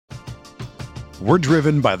We're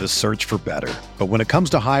driven by the search for better. But when it comes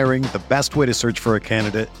to hiring, the best way to search for a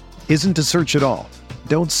candidate isn't to search at all.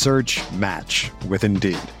 Don't search, match with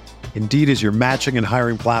Indeed. Indeed is your matching and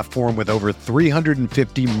hiring platform with over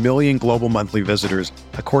 350 million global monthly visitors,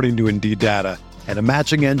 according to Indeed data, and a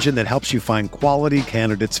matching engine that helps you find quality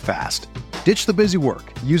candidates fast. Ditch the busy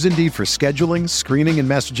work. Use Indeed for scheduling, screening, and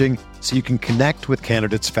messaging so you can connect with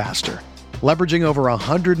candidates faster. Leveraging over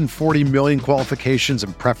 140 million qualifications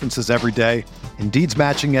and preferences every day, Indeed's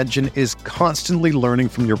matching engine is constantly learning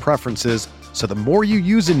from your preferences, so the more you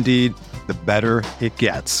use Indeed, the better it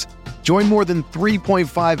gets. Join more than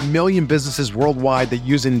 3.5 million businesses worldwide that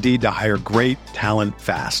use Indeed to hire great talent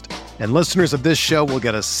fast. And listeners of this show will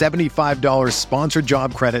get a $75 sponsored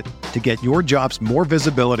job credit to get your jobs more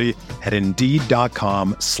visibility at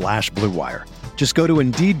Indeed.com/Blue Wire. Just go to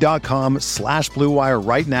Indeed.com/Blue Wire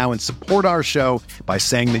right now and support our show by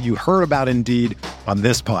saying that you heard about Indeed on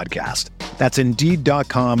this podcast. That's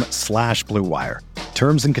Indeed.com/Blue Wire.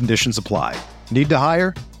 Terms and conditions apply. Need to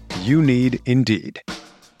hire? You need Indeed.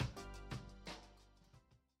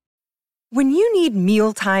 When you need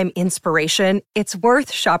mealtime inspiration, it's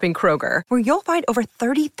worth shopping Kroger, where you'll find over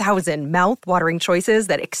 30,000 mouth-watering choices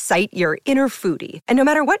that excite your inner foodie. And no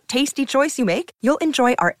matter what tasty choice you make, you'll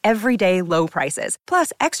enjoy our everyday low prices,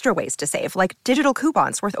 plus extra ways to save, like digital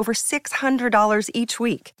coupons worth over $600 each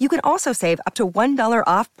week. You can also save up to $1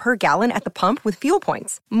 off per gallon at the pump with fuel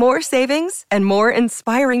points. More savings and more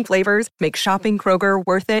inspiring flavors make shopping Kroger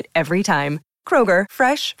worth it every time. Kroger,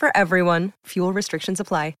 fresh for everyone. Fuel restrictions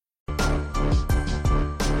apply.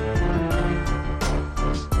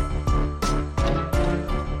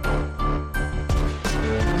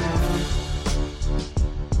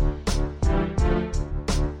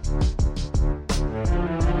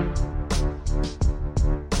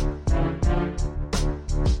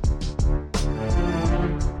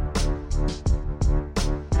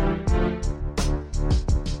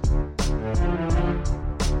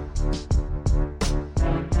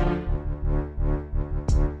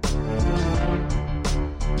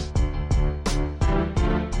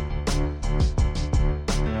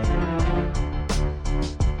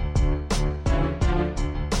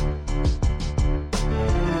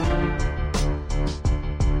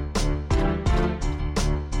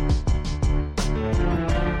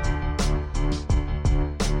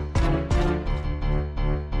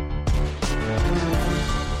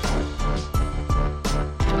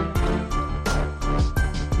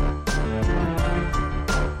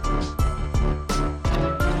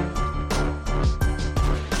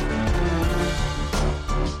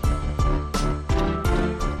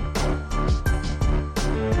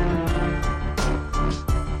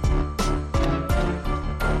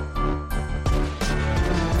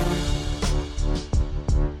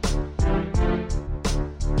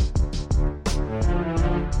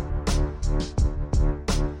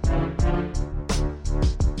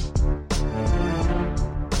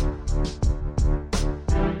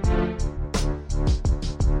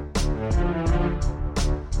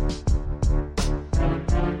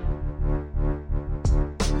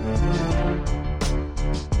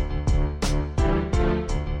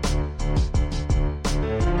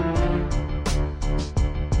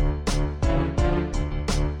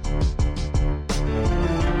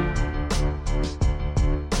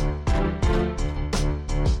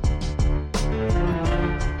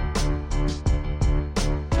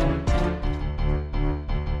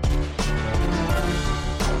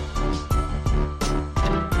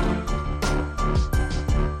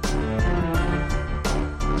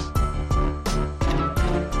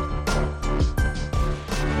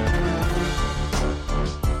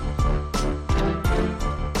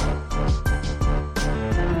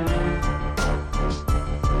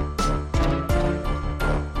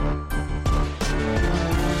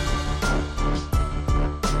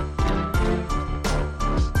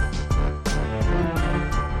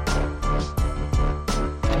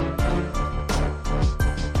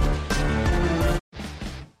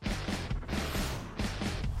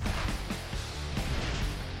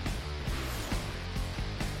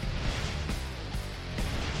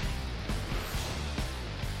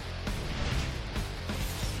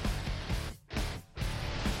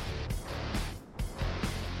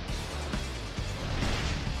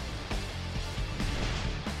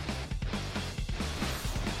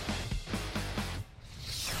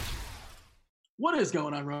 What is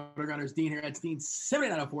going on, Roto Gunners? Dean here at Dean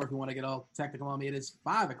 7904 if you want to get all technical on me. It is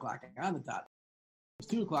 5 o'clock on the dot.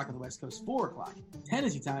 2 o'clock on the West Coast, 4 o'clock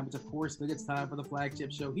Tennessee time. It's, of course, but it's time for the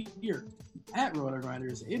flagship show here at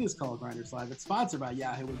RotoGrinders. It is called Grinders Live. It's sponsored by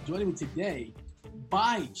Yahoo. And joining me today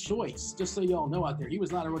by choice, just so you all know out there, he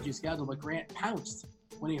was not originally scheduled, but Grant pounced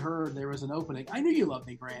when he heard there was an opening. I knew you loved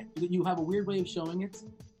me, Grant. You have a weird way of showing it,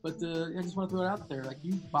 but I just want to throw it out there. Like,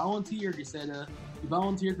 you volunteered. You said you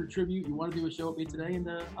volunteered for tribute. You want to do a show with me today, and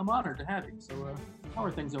I'm honored to have you. So how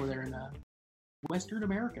are things over there in Western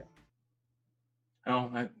America?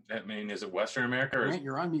 Oh, is it Western America? Or Grant,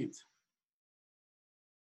 you're on mute.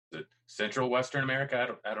 Is it Central Western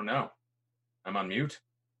America? I don't know. I'm on mute.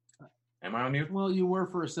 Am I on mute? Well, you were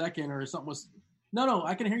for a second, or something was. No,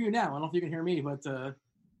 I can hear you now. I don't know if you can hear me, but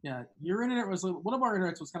yeah, your internet was one of our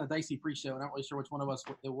internets was kind of dicey pre-show. I'm not really sure which one of us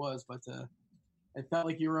it was, but it felt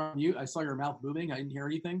like you were on mute. I saw your mouth moving. I didn't hear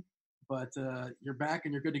anything, but you're back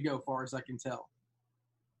and you're good to go, far as I can tell.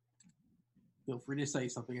 Feel free to say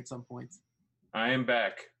something at some point. I am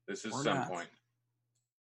back. This is or some not. point.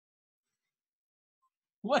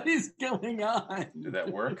 What is going on? Did that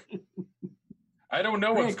work? I don't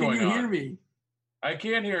know Grant, what's going on. Can you hear me? I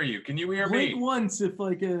can't hear you. Can you hear Blink me? once if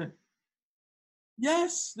like a.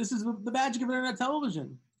 Yes, this is the magic of internet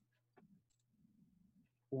television.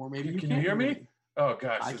 Or maybe you Can can't you hear me? Oh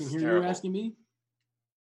gosh, I this can is hear terrible. you asking me.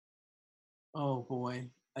 Oh boy,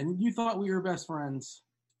 and you thought we were best friends.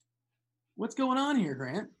 What's going on here,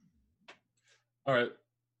 Grant? All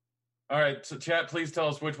right. So chat, please tell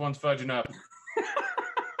us which one's fudging up.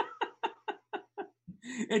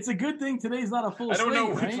 It's a good thing today's not a full I don't slate, know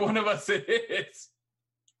which right? one of us it is.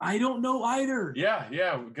 I don't know either.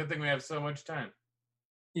 Yeah. Good thing we have so much time.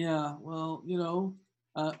 Yeah, well,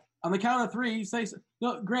 on the count of three, say so.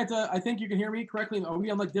 No, Grant, I think you can hear me correctly. Are we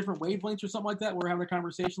on like different wavelengths or something like that? We're having a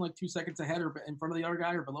conversation like 2 seconds ahead or in front of the other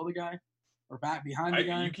guy or below the guy or back behind the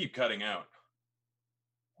guy? You keep cutting out.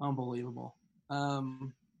 Unbelievable.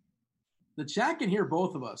 The chat can hear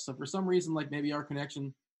both of us. So for some reason, like maybe our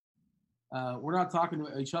connection, we're not talking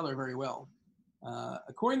to each other very well.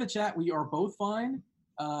 According to chat, we are both fine.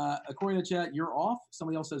 According to chat, you're off.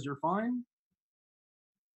 Somebody else says you're fine.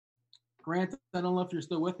 Grant, I don't know if you're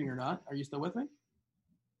still with me or not. Are you still with me?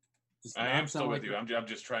 I am still with you. I'm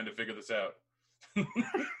just trying to figure this out.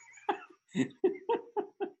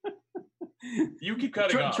 You keep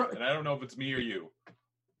cutting off, and I don't know if it's me or you.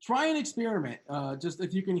 Try an experiment. Just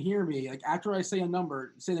if you can hear me, like after I say a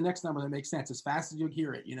number, say the next number that makes sense as fast as you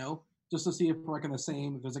hear it, just to see if we're like in the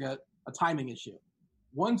same, if there's like a timing issue.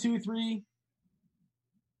 1, 2, 3.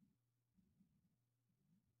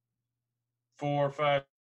 4, 5,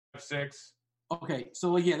 6. Okay,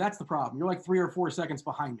 so yeah, that's the problem. You're like 3 or 4 seconds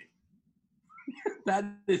behind me. That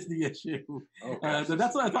is the issue. Okay,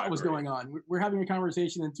 that's what I thought was going on. We're having a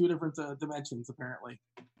conversation in 2 different dimensions, apparently.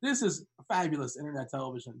 This is fabulous internet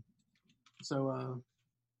television. So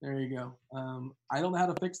there you go. I don't know how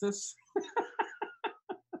to fix this.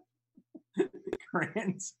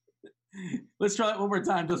 Grant. Let's try it one more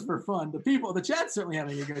time just for fun. The chat's certainly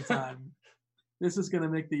having a good time. This is going to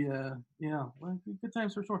make the, good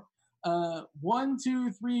times for sure. 1,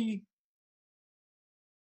 2, 3.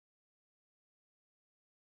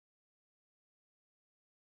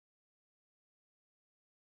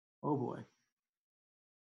 Oh boy.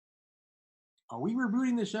 Are we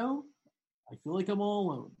rebooting the show? I feel like I'm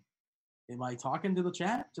all alone. Am I talking to the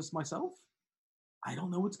chat? Just myself? I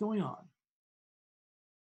don't know what's going on.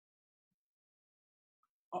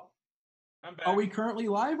 I'm back. Are we currently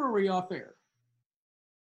live or are we off air?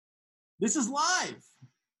 This is live.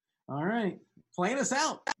 All right. Playing us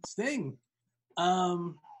out. Sting.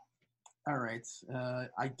 All right.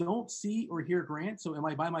 I don't see or hear Grant, so am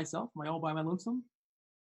I by myself? Am I all by my lonesome?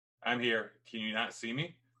 I'm here. Can you not see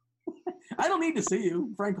me? I don't need to see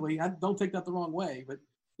you, frankly. I don't take that the wrong way, but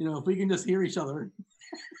if we can just hear each other,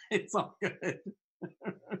 it's all good.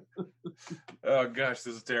 Oh gosh,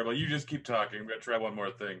 this is terrible. You just keep talking. I'm gonna try one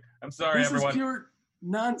more thing. I'm sorry, everyone. This is pure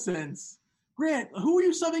nonsense. Grant, who are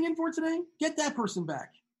you subbing in for today? Get that person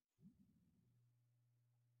back.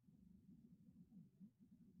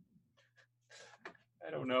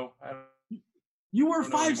 I don't know. You were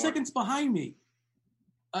 5 seconds behind me.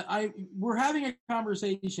 We're having a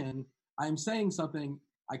conversation. I'm saying something.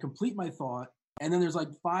 I complete my thought, and then there's like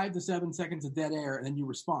 5 to 7 seconds of dead air, and then you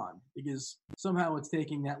respond because somehow it's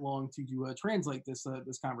taking that long to translate this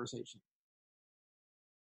conversation.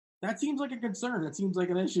 That seems like a concern. That seems like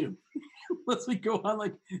an issue. Unless we go on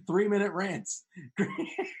like 3-minute rants.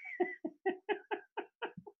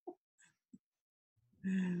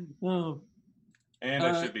 Oh. And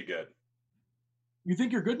I should be good. You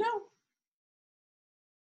think you're good now?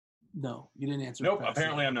 No, you didn't answer. Nope,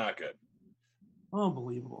 apparently I'm not good.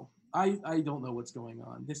 Unbelievable. I don't know what's going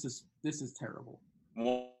on. This is terrible.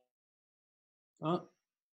 1,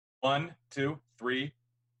 2, 3,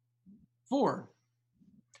 4.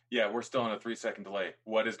 Yeah, we're still on a 3-second delay.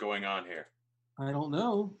 What is going on here? I don't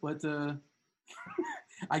know, but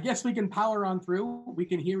I guess we can power on through. We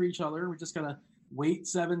can hear each other. We're just gonna wait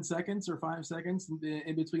 7 seconds or 5 seconds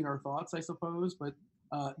in between our thoughts, I suppose. But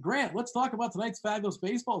Grant, let's talk about tonight's fabulous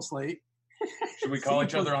baseball slate. Should we call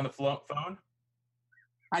each other on the phone?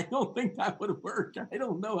 I don't think that would work. I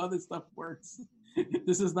don't know how this stuff works.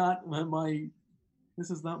 This is not my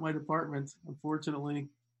department, unfortunately.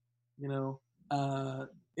 You know,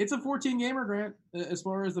 it's a 14-gamer, Grant. As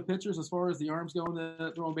far as the pitchers, as far as the arms going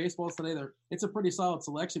to throwing baseballs today, it's a pretty solid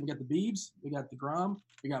selection. We got the Biebs, we got DeGrom,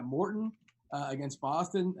 we got Morton against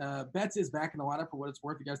Boston. Betts is back in the lineup for what it's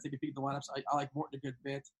worth. You guys take a peek at the lineups. I like Morton a good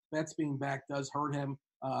bit. Betts being back does hurt him.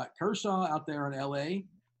 Kershaw out there in L.A.,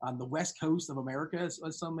 on the west coast of America, as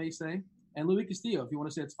some may say. And Luis Castillo, if you want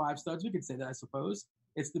to say it's 5 studs, we could say that, I suppose.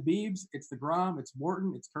 It's the Biebs, it's the DeGrom, it's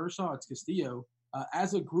Morton, it's Kershaw, it's Castillo.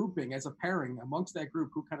 As a grouping, as a pairing, amongst that group,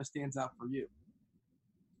 who kind of stands out for you?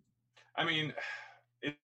 I mean,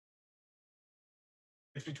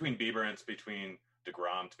 it's between Bieber and it's between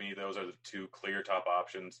DeGrom. To me, those are the two clear top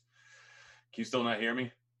options. Can you still not hear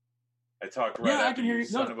me? I talked right after I can hear you.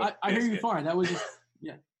 No, I hear you fine. That was just,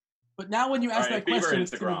 yeah. But now when you ask that question,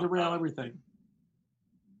 it's going to derail everything.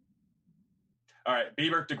 All right,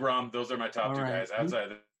 Bieber, DeGrom, those are my top two guys.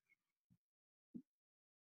 Outside of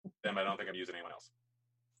them, I don't think I'm using anyone else.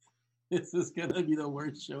 This is going to be the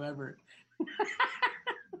worst show ever.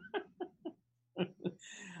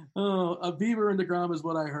 Bieber and DeGrom is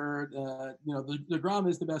what I heard. DeGrom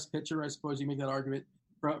is the best pitcher. I suppose you make that argument.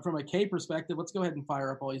 From a K perspective, let's go ahead and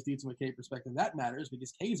fire up all these dudes from a K perspective. That matters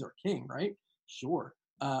because K's are king, right? Sure.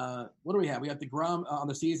 What do we have? We got DeGrom on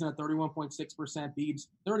the season at 31.6%, Biebs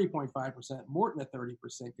 30.5%, Morton at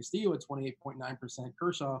 30%, Castillo at 28.9%,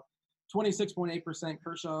 Kershaw 26.8%.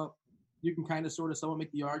 Kershaw, you can kind of sort of somewhat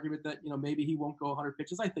make the argument that, maybe he won't go 100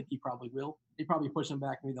 pitches. I think he probably will. He probably push him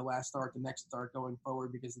back maybe the last start, the next start going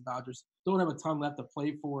forward because the Dodgers don't have a ton left to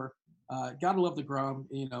play for. Gotta love DeGrom,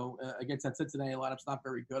 against that Cincinnati lineup's not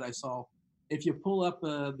very good. I saw if you pull up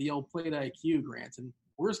the old plate IQ, Grant, and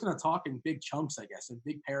we're just going to talk in big chunks, I guess, in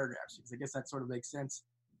big paragraphs, because I guess that sort of makes sense,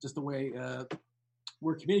 just the way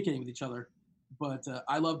we're communicating with each other. But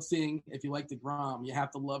I loved seeing, if you like DeGrom, you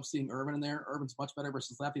have to love seeing Irvin in there. Irvin's much better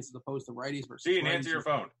versus lefties as opposed to righties versus righties. righties. Answer your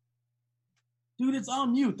phone. Dude, it's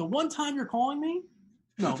on mute. The one time you're calling me?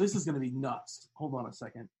 No, this is going to be nuts. Hold on a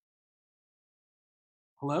second.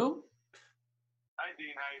 Hello? Hi,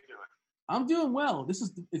 Dean. How you doing? I'm doing well.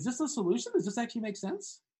 Is this a solution? Does this actually make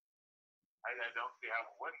sense? I don't see how it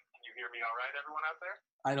wouldn't. Can you hear me all right, everyone out there?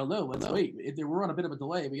 I don't know. Let's wait. We're on a bit of a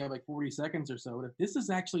delay. We got like 40 seconds or so. But if this is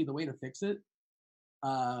actually the way to fix it,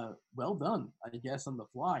 well done, I guess, on the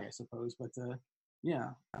fly, I suppose. But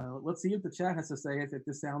let's see what the chat has to say. If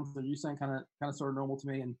this sounds, or you sound kind of sort of normal to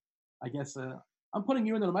me. And I guess I'm putting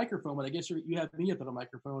you into the microphone, but I guess you have me up at the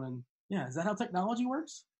microphone. And yeah, is that how technology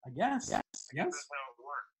works? I guess. Yes. I guess. That's how it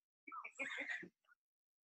works.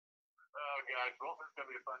 Oh God, well, this is gonna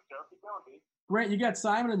be a fun show. Keep going, Dean. Grant, you got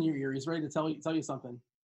Simon in your ear. He's ready to tell you something.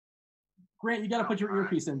 Grant, you got to put your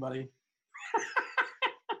earpiece in, buddy.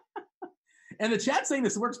 And the chat's saying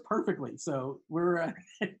this works perfectly. So we're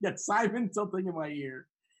got Simon something in my ear.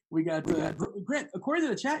 We got Grant. According to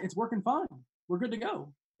the chat, it's working fine. We're good to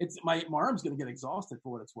go. It's my arm's going to get exhausted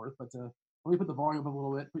for what it's worth. But let me put the volume up a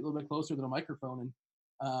little bit closer to the microphone,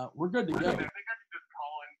 and we're good to go. I think I should just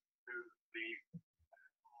call into the.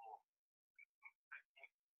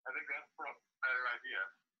 I think that's a better idea.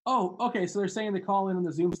 Oh, okay. So they're saying to call in on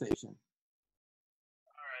the Zoom station.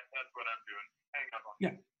 All right, that's what I'm doing. Hang up on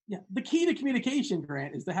me. Yeah. The key to communication,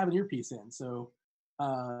 Grant, is to have an earpiece in. So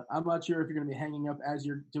I'm not sure if you're going to be hanging up as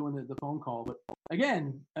you're doing the phone call. But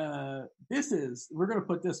again, we're going to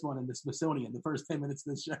put this one in the Smithsonian, the first 10 minutes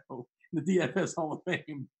of the show, the DFS Hall of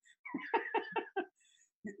Fame.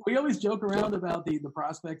 We always joke around about the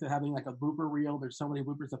prospect of having like a blooper reel. There's so many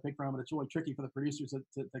bloopers to pick from, and it's really tricky for the producers to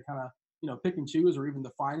kind of, pick and choose or even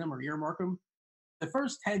define them or earmark them. The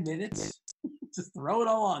first 10 minutes, just throw it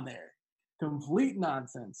all on there. Complete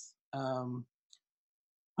nonsense. All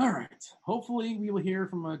right. Hopefully we will hear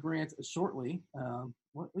from Grant shortly.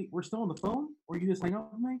 Wait, we're still on the phone? Or you just hang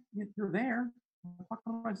up with me? You're there. Am I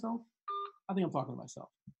talking to myself? I think I'm talking to myself.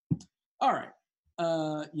 All right.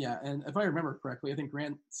 And if I remember correctly, I think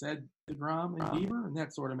Grant said DeGrom and Bieber, and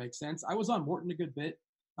that sort of makes sense. I was on Morton a good bit.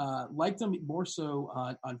 Liked him more so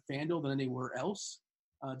on FanDuel than anywhere else,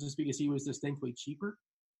 just because he was distinctly cheaper,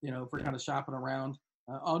 for kind of shopping around.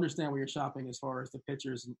 I'll understand where you're shopping as far as the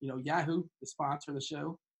pitchers. Yahoo, the sponsor of the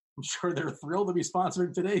show. I'm sure they're thrilled to be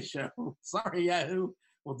sponsoring today's show. Sorry, Yahoo.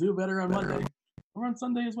 We'll do better on Monday or on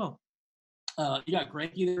Sunday as well. You got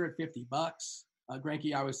Greinke there at $50.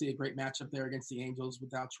 Greinke, obviously, a great matchup there against the Angels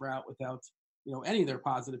without Trout, without any of their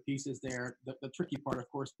positive pieces there. The tricky part, of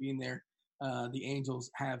course, being there, the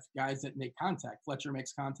Angels have guys that make contact. Fletcher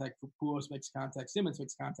makes contact, Pujols makes contact, Simmons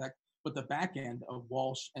makes contact, but the back end of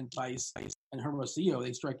Walsh and Bice and Hermosillo,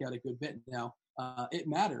 they strike out a good bit. Now, it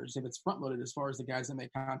matters if it's front-loaded as far as the guys that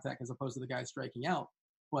make contact as opposed to the guys striking out.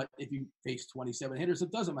 But if you face 27 hitters,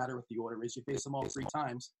 it doesn't matter what the order is. You face them all 3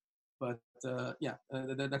 times. But,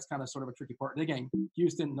 that's kind of sort of a tricky part. And again,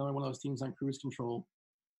 Houston, knowing one of those teams on cruise control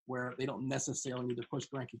where they don't necessarily need to push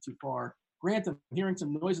Greinke too far. Grant, I'm hearing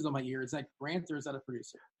some noises on my ear. Is that Grant or is that a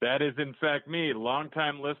producer? That is, in fact, me.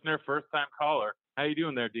 Long-time listener, first-time caller. How you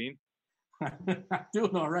doing there, Dean? I'm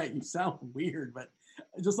doing all right. You sound weird, but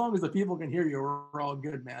just as long as the people can hear you, we're all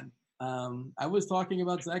good, man. I was talking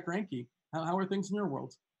about Zach Greinke. How are things in your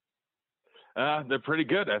world? They're pretty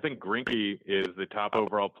good. I think Greinke is the top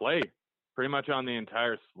overall play pretty much on the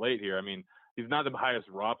entire slate here. I mean, he's not the highest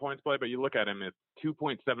raw points play, but you look at him, it's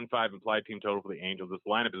 2.75 implied team total for the Angels. This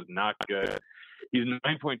lineup is not good. He's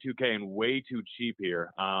 9.2K and way too cheap here.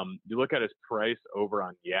 You look at his price over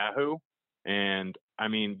on Yahoo, and I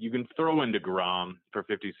mean, you can throw in DeGrom for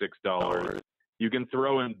 $56. You can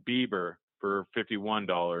throw in Bieber for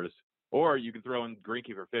 $51. Or you can throw in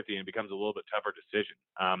Greinke for $50 and it becomes a little bit tougher decision.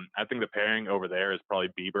 I think the pairing over there is probably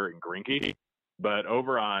Bieber and Greinke. But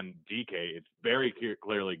over on DK, it's very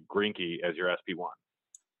clearly Greinke as your SP1.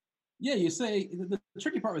 Yeah, you say the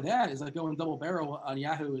tricky part with that is like going double barrel on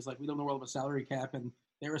Yahoo is like we don't know where the salary cap, and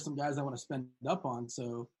there are some guys I want to spend up on.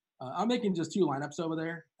 So I'm making just 2 lineups over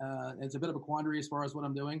there. It's a bit of a quandary as far as what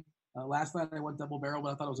I'm doing. Last night I went double barrel,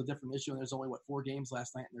 but I thought it was a different issue. And there's only 4 games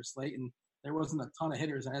last night in their slate, and there wasn't a ton of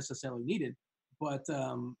hitters I necessarily needed. But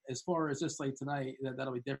as far as this slate tonight,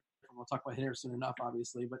 that'll be different. We'll talk about hitters soon enough,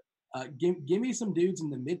 obviously. But give me some dudes in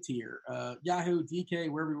the mid-tier. Yahoo, DK,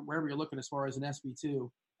 wherever you're looking as far as an SB2.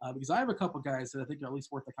 Because I have a couple guys that I think are at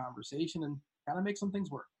least worth the conversation and kind of make some things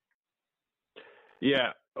work.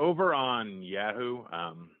 Yeah, over on Yahoo,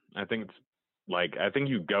 I think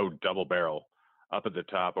you go double barrel up at the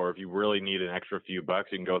top, or if you really need an extra few bucks,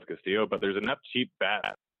 you can go with Castillo. But there's enough cheap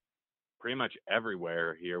bats pretty much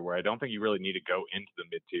everywhere here where I don't think you really need to go into the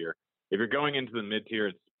mid-tier. If you're going into the mid-tier,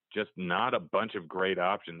 it's just not a bunch of great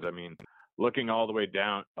options. I mean, looking all the way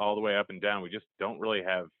up and down, we just don't really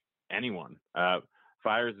have anyone.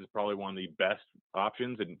 Fires is probably one of the best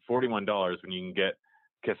options, and $41 when you can get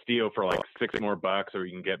Castillo for like $6 more bucks, or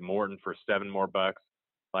you can get Morton for $7 more bucks.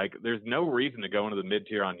 Like, there's no reason to go into the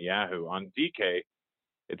mid-tier on Yahoo. On DK,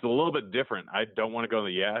 it's a little bit different. I don't want to go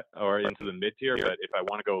into the mid-tier, but if I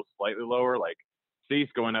want to go slightly lower, like Cease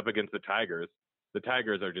going up against the Tigers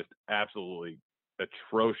are just absolutely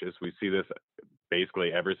atrocious. We see this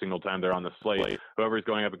basically every single time they're on the slate. Whoever's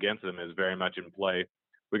going up against them is very much in play.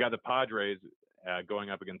 We got the Padres going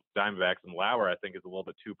up against Diamondbacks, and Lauer, I think, is a little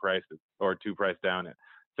bit too priced down at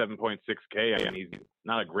 7.6K. I mean, he's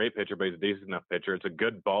not a great pitcher, but he's a decent enough pitcher. It's a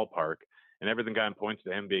good ballpark, and everything kind of points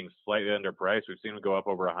to him being slightly underpriced. We've seen him go up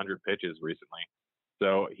over 100 pitches recently.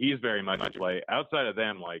 So he's very much in play. Outside of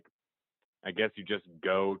them, like, I guess you just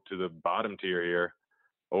go to the bottom tier here,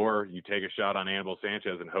 or you take a shot on Anibal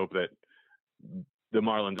Sanchez and hope that the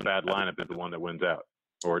Marlins' bad lineup is the one that wins out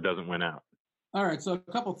or doesn't win out. All right, so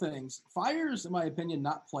a couple things. Fire's, in my opinion,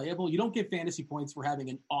 not playable. You don't get fantasy points for having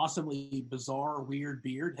an awesomely bizarre, weird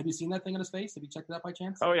beard. Have you seen that thing on his face? Have you checked it out by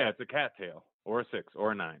chance? Oh, yeah, it's a cattail, or a 6,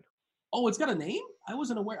 or a 9. Oh, it's got a name? I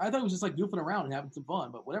wasn't aware. I thought it was just like goofing around and having some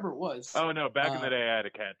fun, but whatever it was. Oh, no, back in the day I had a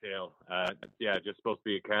cattail. Just supposed to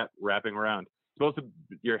be a cat wrapping around.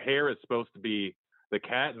 Your hair is supposed to be the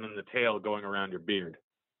cat and then the tail going around your beard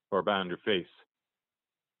or around your face.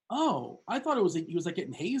 Oh, I thought he was like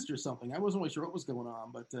getting hazed or something. I wasn't really sure what was going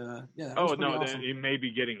on, but yeah. Oh, no, awesome. He may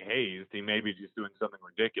be getting hazed. He may be just doing something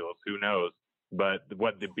ridiculous. Who knows? But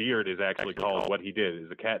what the beard is actually called, what he did,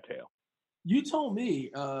 is a cattail. You told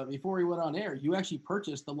me before we went on air, you actually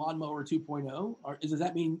purchased the Lawnmower 2.0. Does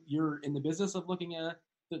that mean you're in the business of looking at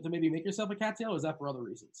to maybe make yourself a cattail, or is that for other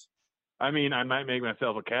reasons? I mean, I might make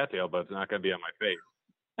myself a cattail, but it's not going to be on my face.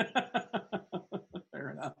 Fair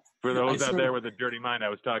enough. For those out there with a dirty mind, I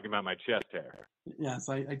was talking about my chest hair. Yes,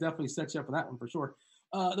 I definitely set you up for that one for sure.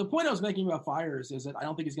 The point I was making about Fires is that I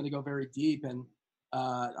don't think he's going to go very deep, and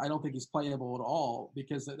I don't think he's playable at all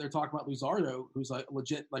because they're talking about Luzardo, who's a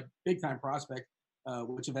legit, like, big-time prospect,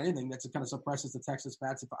 which, if anything, that's kind of suppresses the Texas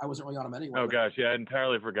bats. If I wasn't really on him anyway. Oh, gosh, yeah, I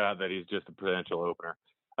entirely forgot that he's just a potential opener.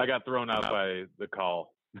 I got thrown out by the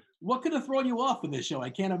call. What could have thrown you off in this show? I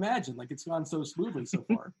can't imagine. Like, it's gone so smoothly so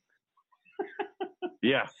far.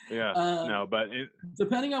 Yeah. No, but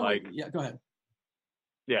depending on like, go ahead.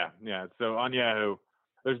 Yeah. So on Yahoo,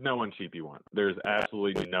 there's no one cheap you want. There's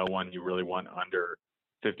absolutely no one you really want under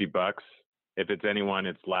 $50. If it's anyone,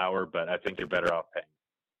 it's Lauer, but I think you're better off paying.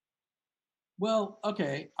 Well,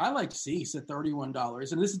 okay. I like Cease at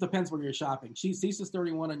 $31, and this depends where you're shopping. Cease is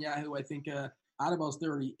 31 on Yahoo. I think Adibel's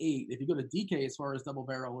 38. If you go to DK as far as double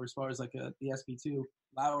barrel or as far as like the SP2,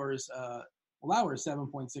 Lauer's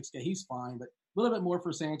 7.6K. He's fine, but a little bit more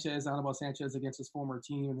for Sanchez, Anibal Sanchez against his former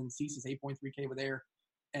team, and then Cease is 8.3K over there.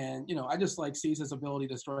 And, I just like Cease's ability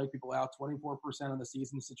to strike people out, 24% on the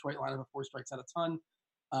season. This Detroit lineup, of course, strikes out a ton.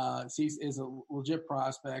 Cease is a legit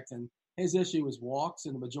prospect, and his issue is walks,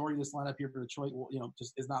 and the majority of this lineup here for Detroit,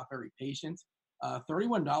 just is not very patient.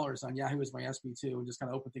 $31 on Yahoo is my SP2, and just kind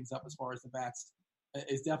of open things up as far as the bats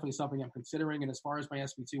is definitely something I'm considering. And as far as my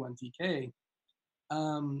SP2 on DK,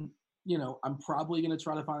 I'm probably going to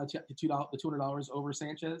try to find the $200 over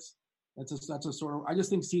Sanchez. That's a sort of, I just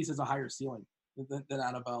think Cease has a higher ceiling than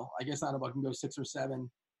Anibal. I guess Anibal can go 6 or 7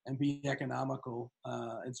 and be economical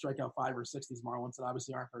and strike out 5 or 6 these Marlins that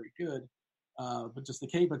obviously aren't very good. But just the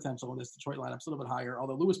K potential in this Detroit lineup is a little bit higher.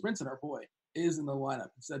 Although Lewis Brinson, our boy, is in the lineup.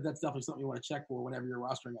 So that's definitely something you want to check for whenever you're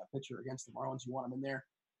rostering that pitcher against the Marlins. You want him in there.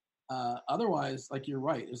 Otherwise, like, you're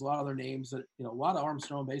right. There's a lot of other names that, a lot of arms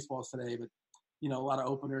thrown baseballs today, but, a lot of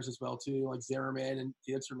openers as well, too, like Zimmerman and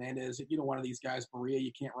Felix Hernandez. If you don't one of these guys, Maria,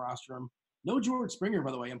 you can't roster him. No George Springer, by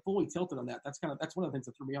the way. I'm fully tilted on that. That's one of the things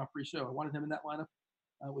that threw me off pre-show. I wanted him in that lineup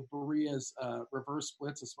with Barria's reverse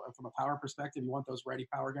splits from a power perspective. You want those righty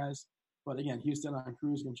power guys. But again, Houston on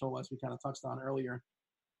cruise control, as we kind of touched on earlier.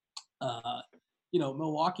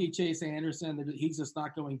 Milwaukee, Chase Anderson, he's just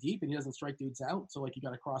not going deep, and he doesn't strike dudes out. So, like, you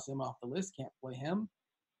got to cross him off the list. Can't play him.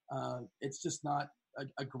 It's just not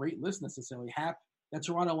a great list necessarily. That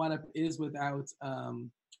Toronto lineup is without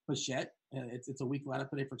Bichette. It's a weak lineup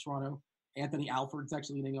today for Toronto. Anthony Alford's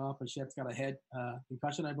actually leading off. Bichette's got a head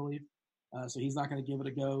concussion, I believe. So he's not going to give it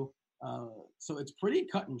a go. So it's pretty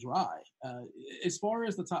cut and dry. As far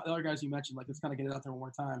as the other guys you mentioned, like, let's kind of get it out there one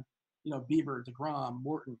more time. Bieber, DeGrom,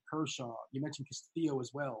 Morton, Kershaw. You mentioned Castillo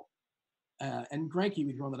as well. And Greinke,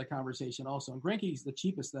 we throw into the conversation also. And Greinke's the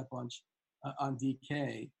cheapest of that bunch on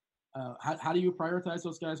DK. How do you prioritize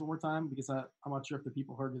those guys one more time? Because I'm not sure if the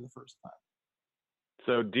people heard you the first time.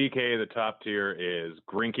 So DK, the top tier is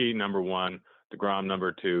Greinke number 1, DeGrom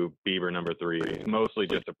number 2, Bieber number 3. It's mostly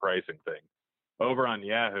just a pricing thing. Over on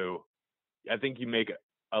Yahoo, I think you make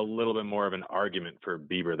a little bit more of an argument for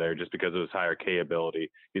Bieber there just because of his higher K ability.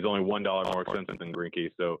 He's only $1 more expensive than Greinke.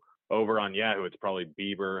 So over on Yahoo, it's probably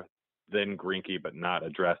Bieber, then Greinke, but not a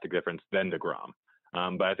drastic difference, then DeGrom.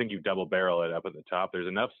 But I think you double barrel it up at the top. There's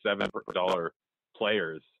enough $7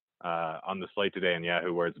 players on the slate today in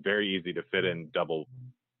Yahoo where it's very easy to fit in double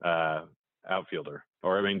outfielder,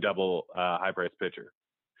 double high-priced pitcher.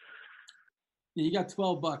 Yeah, you got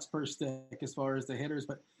 $12 per stick as far as the hitters,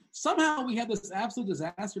 but somehow we had this absolute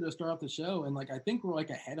disaster to start off the show, and I think we're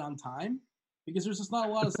ahead on time because there's just not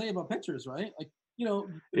a lot to say about pitchers, right?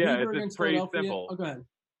 It's pretty simple. Oh, go ahead.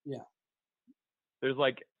 Yeah, there's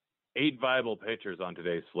 8 viable pitchers on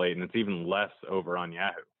today's slate, and it's even less over on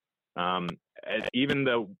Yahoo. Even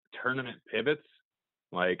the tournament pivots,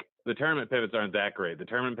 the tournament pivots aren't that great. The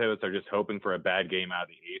tournament pivots are just hoping for a bad game out of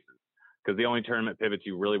the aces, because the only tournament pivots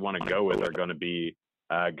you really want to go with are going to be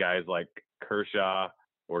guys like Kershaw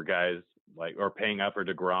or guys or paying up for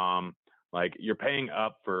DeGrom. You're paying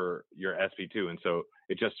up for your SP2, and so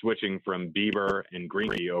it's just switching from Bieber and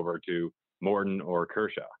Greinke over to Morton or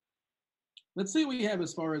Kershaw. Let's see what we have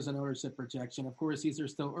as far as an ownership projection. Of course, these are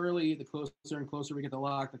still early. The closer and closer we get to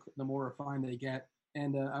lock, the more refined they get.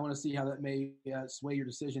 And I want to see how that may sway your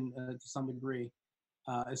decision to some degree.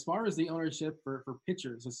 As far as the ownership for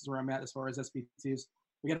pitchers, this is where I'm at as far as SP2s.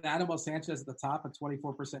 We got Anibal Sanchez at the top at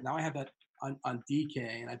 24%. Now I have that on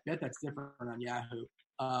DK, and I bet that's different on Yahoo.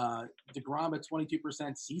 DeGrom at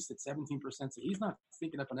 22%, Cease at 17%. So he's not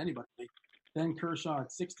sneaking up on anybody. Then Kershaw at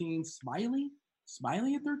 16%.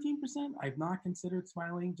 Smiley at 13%. I've not considered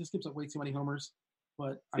Smiley. Just gives up way too many homers.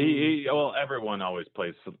 But everyone always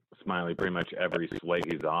plays Smiley pretty much every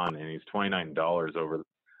slate he's on, and he's $29 over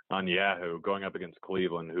on Yahoo going up against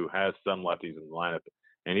Cleveland, who has some lefties in the lineup,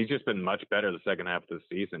 and he's just been much better the second half of the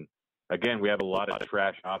season. Again, we have a lot of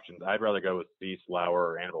trash options. I'd rather go with Cease,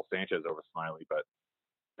 Lauer, or Anibal Sanchez over Smiley, but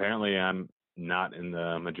apparently I'm not in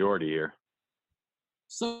the majority here.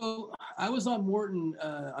 So I was on Morton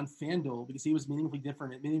on FanDuel because he was meaningfully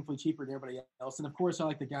different and meaningfully cheaper than everybody else. And of course, I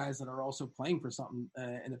like the guys that are also playing for something.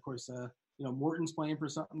 And of course, Morton's playing for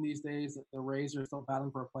something these days. The Rays are still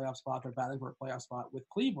battling for a playoff spot. They're battling for a playoff spot with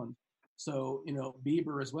Cleveland. So,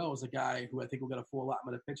 Bieber as well is a guy who I think will get a full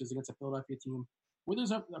allotment of pitches against a Philadelphia team where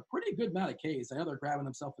there's a pretty good amount of Ks. I know they're grabbing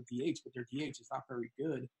themselves a DH, but their DH is not very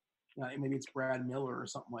good. Maybe it's Brad Miller or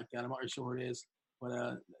something like that. I'm not really sure who it is.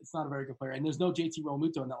 But it's not a very good player. And there's no JT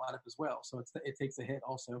Realmuto in that lineup as well. So it takes a hit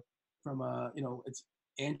also from, it's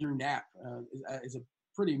Andrew Knapp is a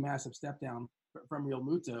pretty massive step down from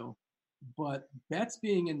Realmuto. But Betts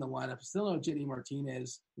being in the lineup, still no JD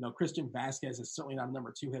Martinez. Christian Vasquez is certainly not a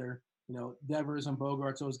number 2 hitter. Devers and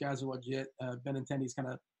Bogarts, those guys are legit. Benintendi's kind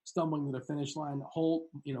of stumbling to the finish line. Holt,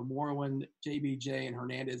 Moreland, JBJ, and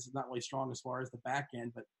Hernandez is not really strong as far as the back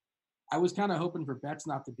end. But I was kind of hoping for Betts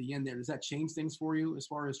not to be in there. Does that change things for you as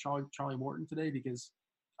far as Charlie Morton today? Because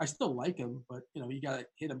I still like him, but, you got to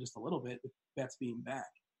hit him just a little bit with Betts being back.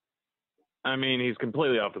 I mean, he's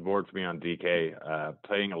completely off the board for me on DK.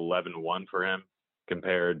 Paying 11-1 for him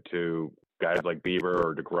compared to guys like Bieber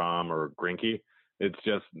or DeGrom or Greinke, it's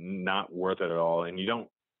just not worth it at all. And he's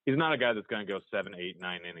not a guy that's going to go 7, 8,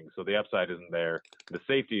 9 innings. So the upside isn't there. The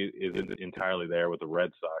safety isn't entirely there with the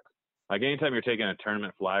Red Sox. Like anytime you're taking a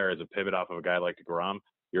tournament flyer as a pivot off of a guy like DeGrom,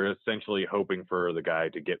 you're essentially hoping for the guy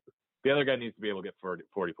to get – the other guy needs to be able to get 40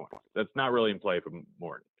 points. That's not really in play for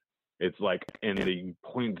Morton. It's like in the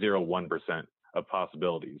 0.01% of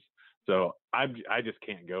possibilities. So I just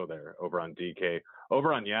can't go there over on DK.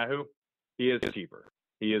 Over on Yahoo, he is cheaper.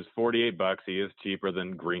 He is $48. He is cheaper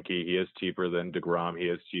than Greinke. He is cheaper than DeGrom. He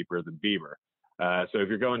is cheaper than Bieber. So if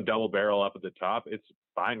you're going double barrel up at the top, it's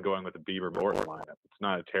fine going with the Bieber Morton lineup. It's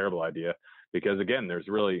not a terrible idea because, again, there's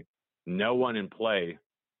really no one in play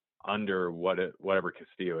under whatever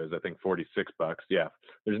Castillo is. I think $46. Yeah,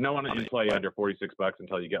 there's no one in play under $46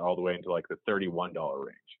 until you get all the way into like the $31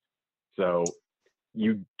 range. So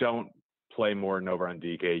you don't play Morton over on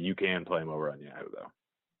DK. You can play him over on Yahoo though.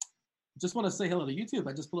 Just want to say hello to YouTube.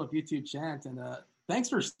 I just pulled up YouTube chat and thanks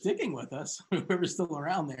for sticking with us, whoever's still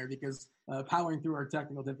around there, because powering through our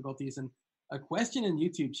technical difficulties. And a question in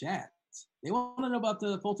YouTube chat. They want to know about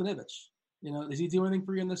the Fultonevich. Does he do anything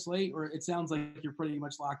for you in this slate? Or it sounds like you're pretty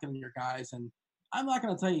much locked in your guys. And I'm not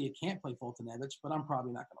going to tell you can't play Fultonevich, but I'm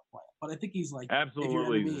probably not going to play him. But I think he's like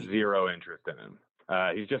absolutely zero interest in him.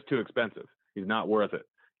 He's just too expensive. He's not worth it.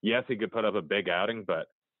 Yes, he could put up a big outing, but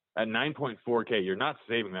at 9.4K, you're not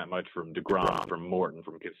saving that much from DeGrom, from Morton,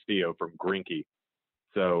 from Castillo, from Greinke.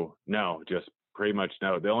 So, no, just pretty much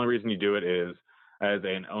no. The only reason you do it is as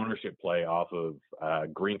an ownership play off of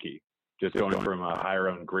Greinke, just going from a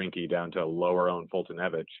higher-owned Greinke down to a lower-owned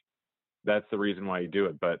Fultonevich. That's the reason why you do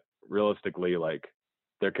it. But realistically, like,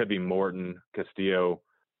 there could be Morton, Castillo,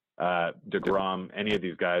 DeGrom, any of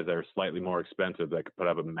these guys that are slightly more expensive that could put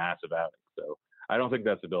up a massive outing. So I don't think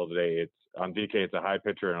that's the build today. It's on DK, it's a high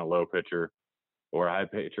pitcher and a low pitcher, or a high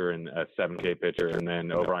pitcher and a 7K pitcher. And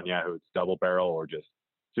then over on Yahoo, it's double barrel or just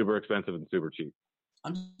super expensive and super cheap.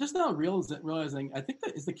 I'm just now realizing, I think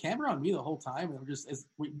that is the camera on me the whole time. And we're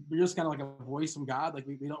just kind of like a voice from God. Like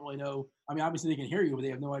we don't really know. I mean, obviously they can hear you, but they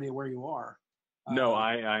have no idea where you are. No,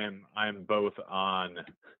 I am both on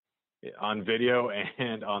video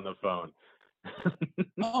and on the phone.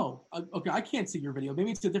 Oh, okay. I can't see your video.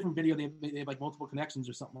 Maybe it's a different video. They have like multiple connections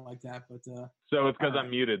or something like that. But so it's because I'm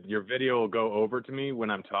muted. Your video will go over to me when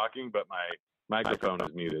I'm talking, but my microphone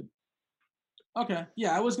is muted. Okay.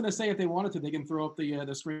 Yeah, I was gonna say if they wanted to, they can throw up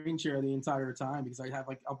the screen share the entire time because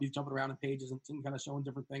I'll be jumping around in pages and kind of showing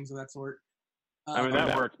different things of that sort. I mean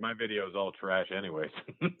that works. My video is all trash, anyways.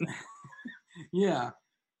 Yeah.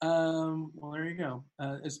 Well, there you go.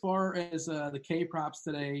 As far as the K props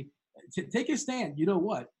today, take a stand. You know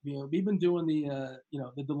what? We've been doing the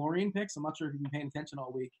DeLorean picks. I'm not sure if you've been paying attention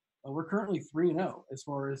all week. We're currently 3-0 as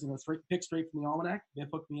far as pick straight from the almanac. Biff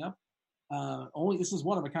hooked me up. This is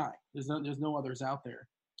one of a kind. There's no others out there.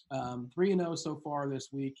 3-0 so far this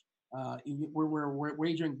week. We're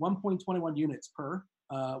wagering 1.21 units per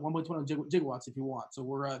 1.21 gigawatts if you want. So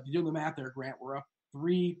we're if you're doing the math there, Grant. We're up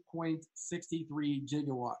 3.63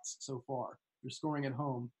 gigawatts so far. You're scoring at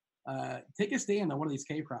home. Take a stand on one of these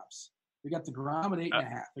K props. We got DeGrom at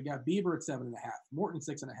 8.5. We got Bieber at 7.5. Morton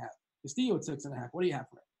 6.5. Castillo at 6.5. What do you have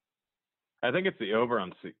for it? I think it's the over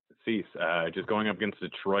on Cease. Just going up against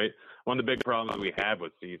Detroit. One of the big problems we have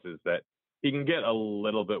with Cease is that he can get a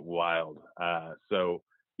little bit wild. So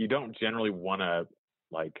you don't generally want to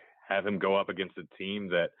have him go up against a team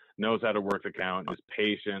that knows how to work the count, is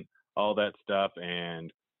patient, all that stuff.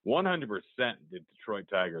 And 100% the Detroit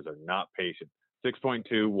Tigers are not patient.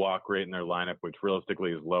 6.2 walk rate in their lineup, which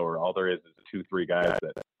realistically is lower. All there is 2-3 guys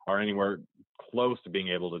that are anywhere close to being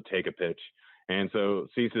able to take a pitch. And so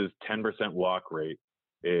Cease's 10% walk rate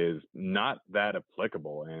is not that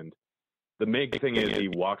applicable. And the main thing is he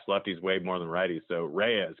walks lefties way more than righties. So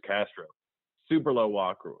Reyes, Castro, super low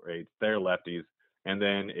walk rates. They're lefties. And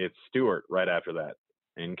then it's Stewart right after that.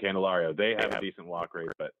 And Candelario, they have a decent walk rate.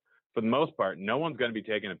 But for the most part, no one's going to be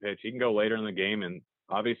taking a pitch. He can go later in the game. And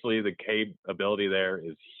obviously the K ability there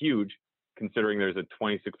is huge, considering there's a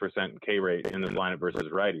 26% K rate in this lineup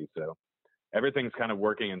versus righties. So everything's kind of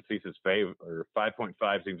working in Cease's favor.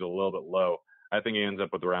 5.5 seems a little bit low. I think he ends up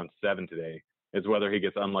with around 7 today. It's whether he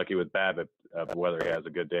gets unlucky with BABIP of whether he has a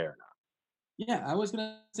good day or not. Yeah, I was going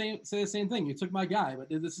to say the same thing. You took my guy, but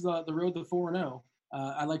this is the road to 4-0.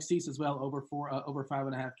 I like Cease as well, over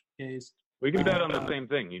 5.5 Ks. We can bet on the same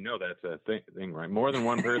thing. You know that's a thing, right? More than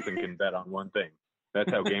one person can bet on one thing. That's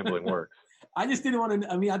how gambling works. I just didn't want to.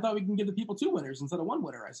 I mean, I thought we can give the people 2 winners instead of 1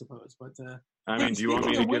 winner, I suppose. But I mean, do you want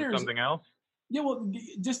me to give something else? Yeah, well,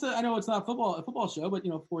 I know it's not a football show, but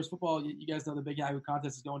of course, football. You guys know the Big Yahoo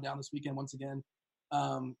contest is going down this weekend once again,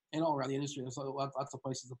 and all around the industry. There's lots of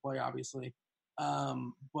places to play, obviously.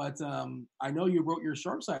 But I know you wrote your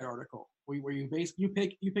Sharp Side article where you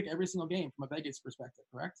pick every single game from a Vegas perspective,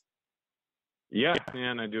 correct? Yeah,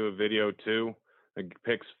 and I do a video too. It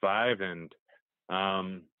picks 5, and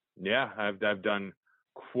I've done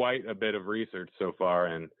quite a bit of research so far,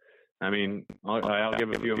 and I mean, I'll give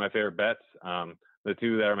a few of my favorite bets. The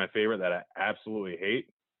 2 that are my favorite that I absolutely hate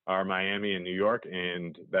are Miami and New York,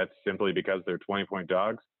 and that's simply because they're 20-point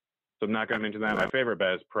dogs. So I'm not going to mention that. My favorite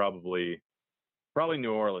bet is probably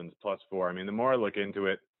New Orleans +4. I mean, the more I look into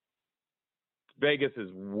it, Vegas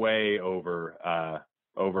is way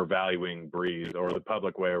overvaluing Breeze, or the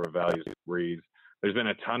public way overvalues Breeze. There's been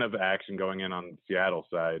a ton of action going in on the Seattle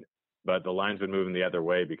side, but the line's been moving the other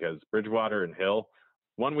way because Bridgewater and Hill,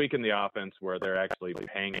 1 week in the offense where they're actually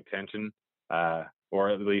paying attention, or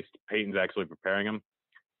at least Peyton's actually preparing them,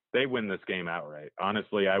 they win this game outright.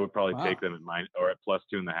 Honestly, I would probably take them at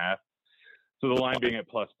 +2.5. So the line being at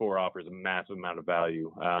 +4 offers a massive amount of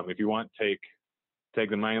value. If you want, take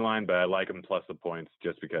the money line, but I like them plus the points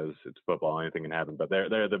just because it's football. Anything can happen. But they're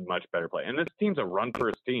the much better play. And this team's a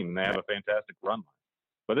run-first team. They have a fantastic run line.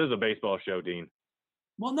 But this is a baseball show, Dean.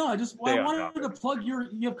 Well, no, I wanted to plug you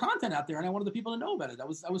have content out there, and I wanted the people to know about it. I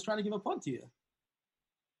was trying to give a plug to you.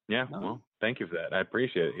 Yeah, no? Well, thank you for that. I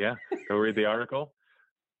appreciate it. Yeah, go read the article.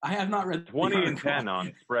 I have not read 20-10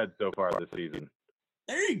 on spread so far this season.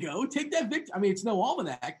 There you go. Take that victory. I mean, it's no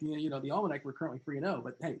almanac. The almanac, we're currently 3-0,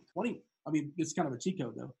 but hey, 20. I mean, it's kind of a cheat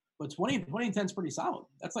code though. But 20 and 10 is pretty solid.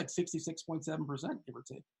 That's like 66.7%, give or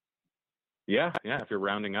take. Yeah. If you're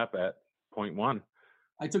rounding up at 0.1.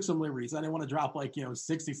 I took some liberties. I didn't want to drop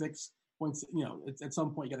 66 points. At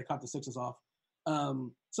some point you got to cut the 6s off.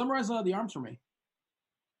 Summarize the arms for me.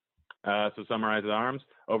 So summarize the arms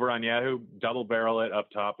over on Yahoo. Double barrel it up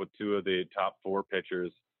top with 2 of the top 4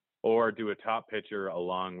 pitchers, or do a top pitcher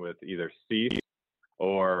along with either Cease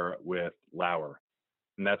or with Lauer.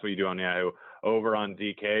 And that's what you do on Yahoo. Over on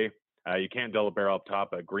DK, you can't double barrel up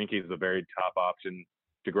top, but Greinke is the very top option.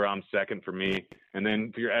 DeGrom second for me. And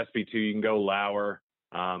then for your SP2, you can go Lauer.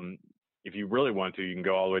 If you really want to, you can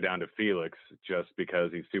go all the way down to Felix just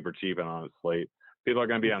because he's super cheap and on his slate. People are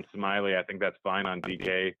going to be on Smiley. I think that's fine on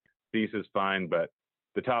DK. Cease is fine, but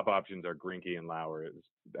the top options are Greinke and Lauer.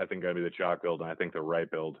 I think going to be the chalk build, and I think the right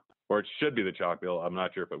build. Or it should be the chalk build. I'm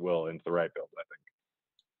not sure if it will, and it's the right build, I think.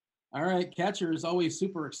 All right, catcher is always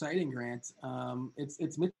super exciting, Grant.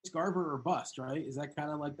 It's Mitch Garver or bust, right? Is that kind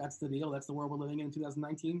of like that's the deal? That's the world we're living in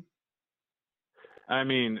 2019? I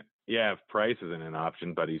mean, yeah, if Price isn't an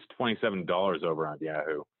option, but he's $27 over on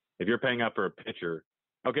Yahoo. If you're paying up for a pitcher,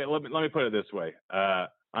 okay, let me put it this way.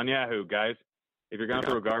 On Yahoo, guys, if you're going to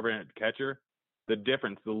throw Garver at catcher, the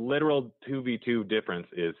literal 2v2 difference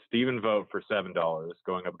is Stephen Vogt for $7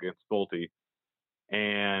 going up against Schulte,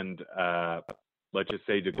 and let's just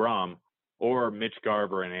say DeGrom, or Mitch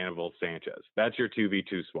Garver and Anibal Sanchez. That's your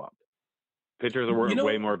 2v2 swap. Pitchers are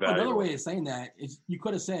way more valuable. Another way of saying that is you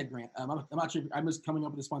could have said, Grant, I'm not sure, I'm just coming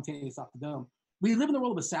up with a spontaneous off the dome. We live in the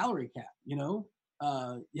world of a salary cap, you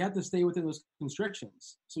have to stay within those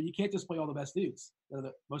constrictions. So you can't just play all the best dudes that are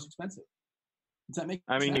the most expensive. Does that make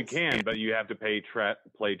sense? You can, but you have to play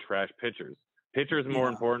trash pitchers. Pitchers more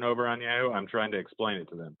important over on Yahoo. I'm trying to explain it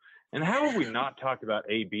to them. And how have we not talked about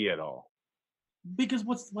AB at all? Because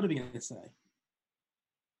what are we going to say?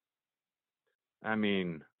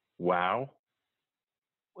 Wow.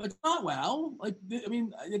 It's not wow. Like, I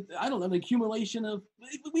mean, I don't know, the accumulation of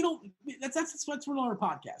we don't. That's what's on our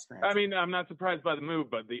podcast, Grant. I mean, I'm not surprised by the move,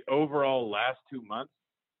 but the overall last 2 months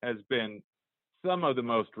has been some of the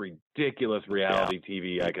most ridiculous reality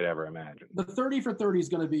TV I could ever imagine. The 30 for 30 is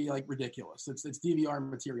going to be like ridiculous. It's DVR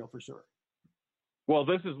material for sure. Well,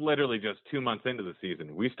 this is literally just 2 months into the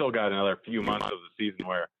season. We still got another few months of the season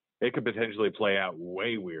where it could potentially play out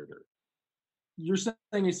way weirder. You're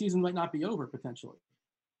saying a season might not be over potentially.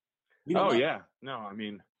 Oh, yeah. No, I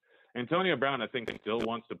mean, Antonio Brown, I think, still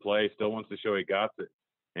wants to play, still wants to show he got it.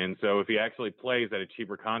 And so if he actually plays at a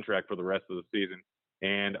cheaper contract for the rest of the season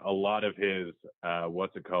and a lot of his,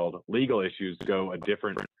 legal issues go a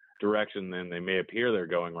different direction than they may appear they're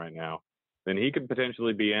going right now, then he could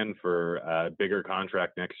potentially be in for a bigger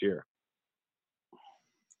contract next year.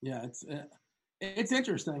 Yeah, it's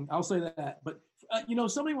interesting. I'll say that. But,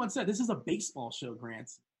 somebody once said, this is a baseball show, Grant.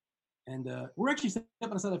 And we're actually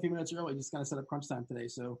stepping aside a few minutes early, just kind of set up crunch time today.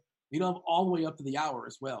 So we don't have all the way up to the hour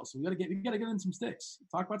as well. So we got to get in some sticks.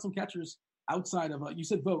 Talk about some catchers outside of, you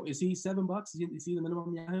said Vogt. Is he $7? Is he the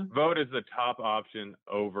minimum Yahoo? Vogt is the top option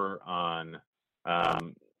over on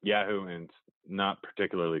Yahoo, and not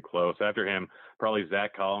particularly close. After him, probably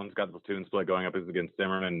Zach Collins got the platoon split going up against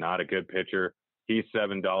Zimmerman, not a good pitcher. He's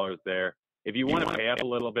 $7 there. If you want to pay up a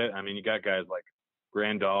little bit, I mean, you got guys like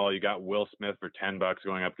Grandal, you got Will Smith for $10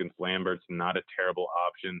 going up against Lambert's, not a terrible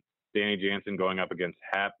option. Danny Jansen going up against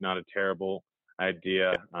Happ, not a terrible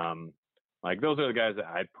idea. Those are the guys that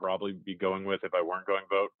I'd probably be going with if I weren't going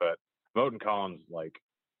Vogt. But Vogt and Collins,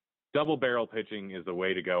 double barrel pitching is the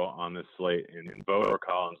way to go on this slate, and Vogt or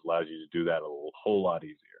Collins allows you to do that a whole lot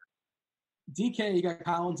easier. DK, you got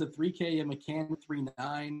Collins at 3K and McCann at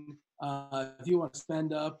 3.9. If you want to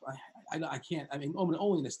spend up, I can't. I mean,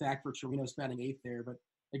 only in a stack for Chirino spending 8th there. But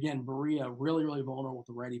again, Berea really, really vulnerable with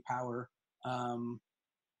the righty power.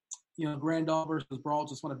 Grandal versus Brawl,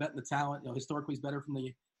 just want to bet in the talent. Historically, he's better from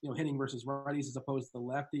the hitting versus righties as opposed to the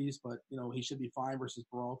lefties. But he should be fine versus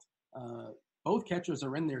Brawl. Both catchers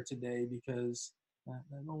are in there today because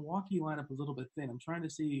the Milwaukee lineup is a little bit thin. I'm trying to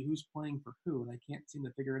see who's playing for who, and I can't seem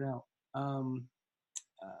to figure it out.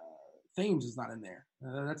 Thames is not in there.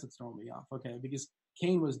 That's what's throwing me off. Okay, because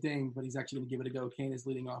Kane was dinged, but he's actually going to give it a go. Kane is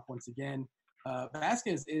leading off once again.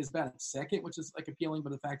 Vasquez is batting second, which is appealing,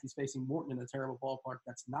 but the fact he's facing Morton in a terrible ballpark,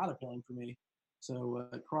 that's not appealing for me. So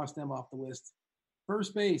cross them off the list.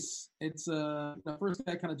 First base, it's the first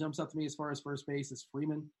guy kind of jumps up to me as far as first base is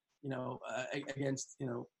Freeman. Against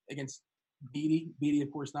Beatty. Beatty,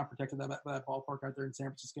 of course, not protected by that ballpark out there in San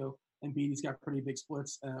Francisco, and Beatty's got pretty big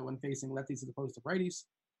splits when facing lefties as opposed to righties.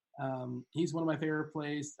 He's one of my favorite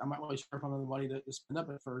plays. I'm not really sure if I'm on the money to spin up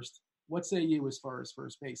at first. What say you as far as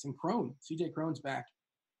first base? And Crone, CJ Crone's back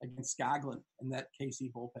against Skoglund in that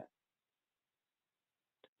KC bullpen.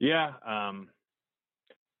 Yeah.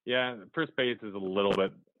 First base is a little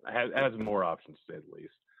bit, has more options to say the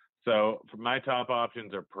least. So for my top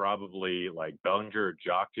options are probably Bellinger or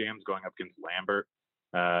Jock Jams going up against Lambert.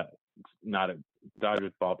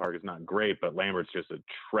 Dodgers ballpark is not great, but Lambert's just a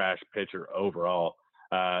trash pitcher overall.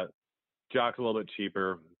 Jock's a little bit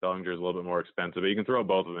cheaper. Bellinger's a little bit more expensive, but you can throw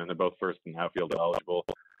both of them in. They're both first and outfield eligible.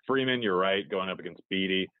 Freeman, you're right, going up against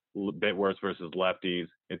Beatty, a bit worse versus lefties.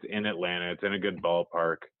 It's in Atlanta. It's in a good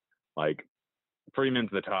ballpark. Freeman's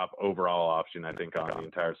the top overall option, I think, on the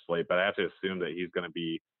entire slate, but I have to assume that he's going to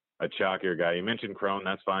be a chalkier guy. You mentioned Crone.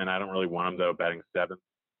 That's fine. I don't really want him, though, batting 7th.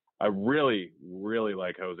 I really, really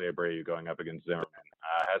like Jose Abreu going up against Zimmerman.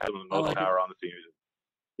 Has some of the most power on the season.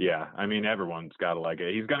 Yeah, I mean, everyone's got to like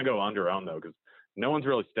it. He's going to go under-owned, though, because no one's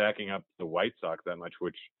really stacking up the White Sox that much,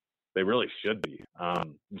 which they really should be.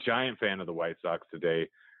 Giant fan of the White Sox today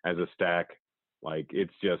as a stack.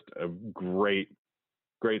 It's just a great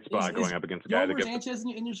spot going up against a guy that gets Sanchez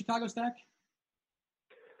in your Chicago stack?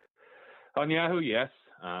 On Yahoo, yes.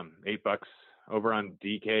 $8 over on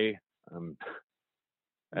DK.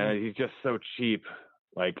 He's just so cheap.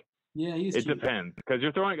 He's it cheap. Depends, because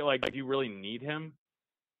you're throwing if you really need him.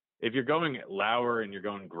 If you're going Lauer and you're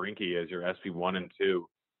going Greinke as your SP 1 and 2,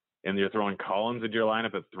 and you're throwing Collins into your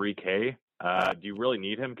lineup at 3K, do you really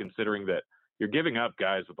need him? Considering that you're giving up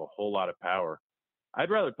guys with a whole lot of power.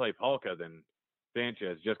 I'd rather play Palka than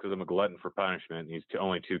Sanchez just because I'm a glutton for punishment. And he's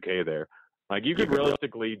only 2K there. You could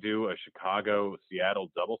realistically do a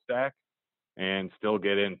Chicago-Seattle double stack and still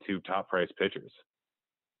get in 2 top-price pitchers.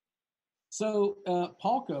 So,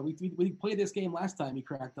 Palka, we played this game last time he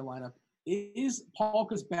cracked the lineup. Is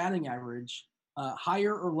Palka's batting average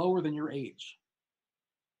higher or lower than your age?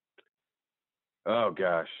 Oh,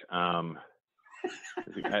 gosh. I'm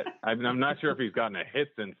not sure if he's gotten a hit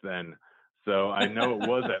since then. So I know it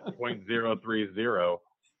was at .030.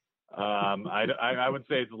 I would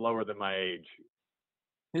say it's lower than my age.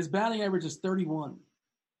 His batting average is 31.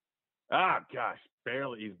 Ah, gosh,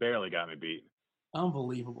 he's barely got me beat.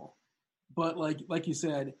 Unbelievable. But like you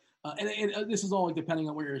said, and this is all like depending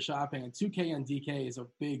on where you're shopping. And 2K on DK is a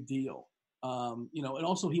big deal. And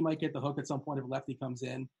also he might get the hook at some point if a lefty comes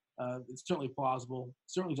in. It's certainly plausible,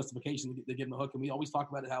 certainly justification to give him the hook. And we always talk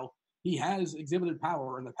about how he has exhibited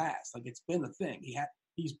power in the past. Like it's been a thing.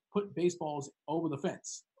 He's put baseballs over the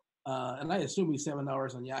fence. And I assume he's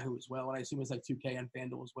 $7 on Yahoo as well. And I assume it's like 2K on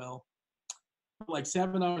FanDuel as well. Like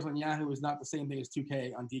 $7 on Yahoo is not the same thing as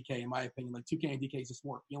 2K on DK, in my opinion. Like 2K on DK is just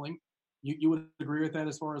more appealing. You would agree with that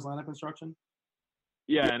as far as lineup construction?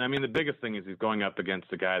 Yeah, and I mean the biggest thing is he's going up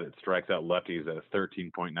against a guy that strikes out lefties at a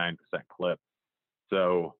 13.9% clip.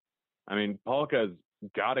 So, I mean, Polka's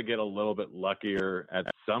got to get a little bit luckier at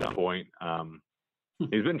some point.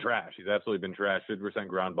 He's been trash. He's absolutely been trash. 50%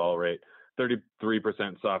 ground ball rate,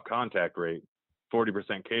 33% soft contact rate,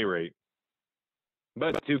 40% K rate.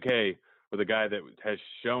 But 2K with a guy that has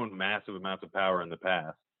shown massive amounts of power in the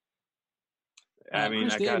past. I mean,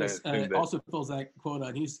 Chris I gotta Davis assume that also fills that quota,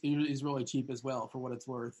 and he's really cheap as well for what it's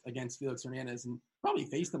worth against Felix Hernandez, and probably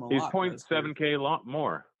faced him a he's lot. 0.7K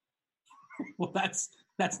more. Well, that's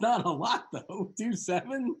not a lot though. 2.7,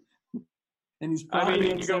 and he's. I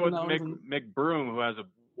mean, you go with Mick Broom, who has a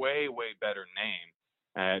way better name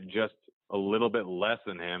at just a little bit less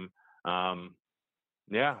than him.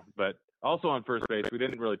 Yeah, but also on first base, we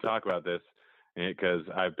didn't really talk about this because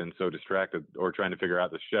I've been so distracted or trying to figure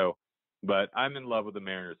out the show. But I'm in love with the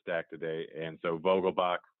Mariners stack today, and so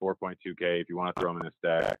Vogelbach 4.2K. If you want to throw him in a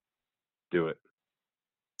stack, do it.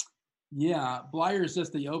 Yeah, Blyer is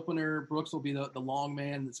just the opener. Brooks will be the long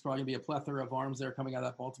man. It's probably gonna be a plethora of arms there coming out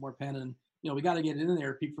of that Baltimore pen, and we got to get it in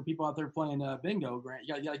there for people out there playing bingo. Grant,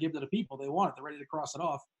 you got to give it to the people. They want it. They're ready to cross it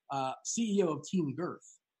off. CEO of Team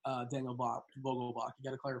Girth, Daniel Vogelbach. You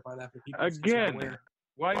got to clarify that for people. Again,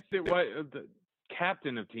 why is it the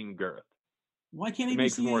captain of Team Girth? Why can't he be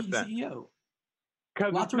CEO?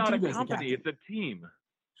 Because it's not a company, it's a team.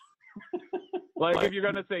 Like if you're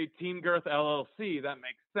going to say Team Girth LLC, that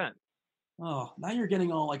makes sense. Oh, now you're getting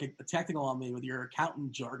all like a technical on me with your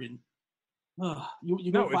accountant jargon. Oh, you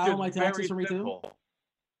go file my taxes for me too?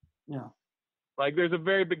 Yeah. Like there's a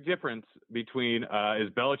very big difference between is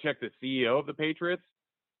Belichick the CEO of the Patriots?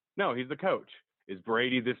 No, he's the coach. Is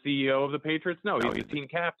Brady the CEO of the Patriots? No, he's the team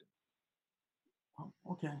captain. Oh,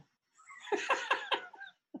 okay.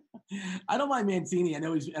 I don't mind Mancini. I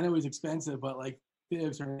know he's expensive, but like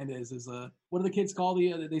Felix Hernandez is what do the kids call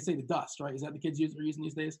they say the dust, right? Is that the kids are using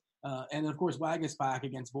these days? And of course Wagner's back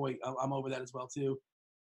against Voit. I'm over that as well too.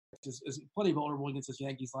 Is plenty vulnerable against this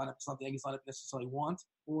Yankees lineup. It's not the Yankees lineup necessarily want,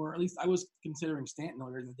 or at least I was considering Stanton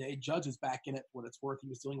earlier in the day. Judge is back in it for what it's worth. He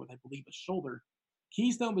was dealing with, I believe, a shoulder.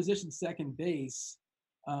 Keystone position, second base.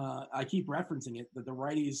 I keep referencing it that the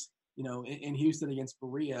righties. In Houston against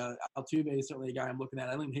Berea, Altuve is certainly a guy I'm looking at.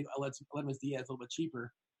 I let Diaz a little bit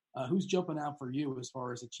cheaper. Who's jumping out for you as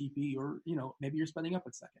far as a cheapie, or maybe you're spending up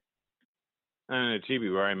at second? And a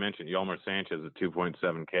cheapie where I mentioned Yolmer Sanchez at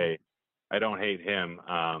 2.7K. I don't hate him,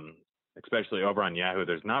 especially over on Yahoo.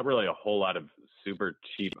 There's not really a whole lot of super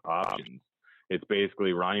cheap options. It's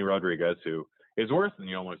basically Ronnie Rodriguez, who is worse than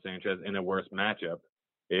Yolmer Sanchez in a worse matchup.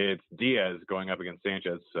 It's Diaz going up against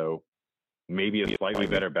Sanchez, so maybe a slightly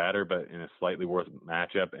better batter, but in a slightly worse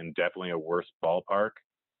matchup and definitely a worse ballpark.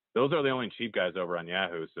 Those are the only cheap guys over on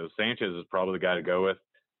Yahoo. So Sanchez is probably the guy to go with.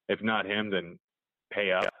 If not him, then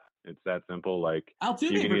pay up. It's that simple. Like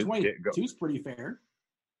Altuve for 22 is pretty fair.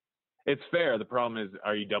 It's fair. The problem is,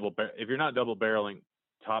 if you're not double barreling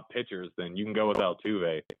top pitchers, then you can go with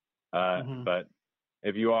Altuve. But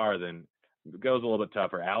if you are, then it goes a little bit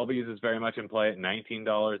tougher. Albies is very much in play at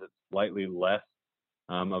 $19. It's slightly less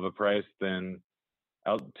of a price than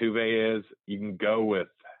Altuve is. You can go with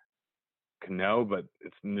Cano, but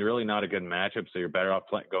it's really not a good matchup, so you're better off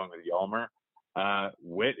going with Yolmer.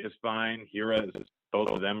 Witt is fine. Hira is, both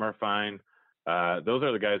of them are fine. Those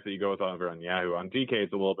are the guys that you go with over on Yahoo. On DK,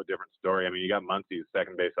 it's a little bit different story. I mean, you got Muncy, who's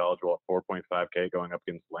second base eligible at 4.5K going up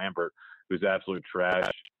against Lambert, who's absolute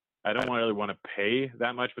trash. I don't really want to pay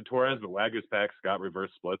that much for Torres, but Wagyu's Pack's got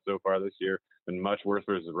reverse splits so far this year. Been much worse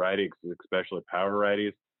versus righties, especially power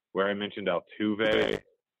righties, where I mentioned Altuve.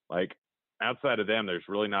 Like, outside of them, there's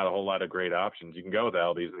really not a whole lot of great options. You can go with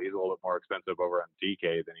Albies, but he's a little bit more expensive over on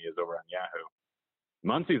DK than he is over on Yahoo.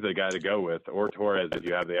 Muncy's the guy to go with, or Torres if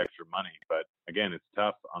you have the extra money. But, again, it's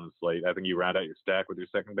tough on the slate. I think you round out your stack with your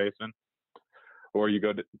second baseman, or you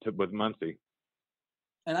go with Muncy.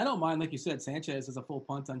 And I don't mind, like you said, Sanchez is a full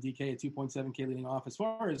punt on DK at 2.7K leading off. As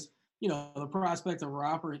far as, the prospect of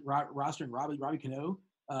rostering Robbie Cano,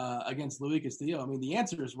 against Louis Castillo. I mean, the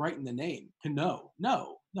answer is right in the name. Cano.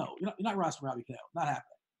 No. You're not rostering Robbie Cano. Not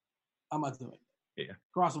happening. I'm not doing it. Yeah.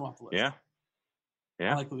 Cross him off the list.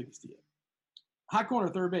 Yeah. I like Louis Castillo. Hot corner,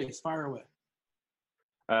 third base. Fire away.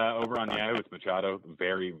 Over on Yahoo, it's Machado.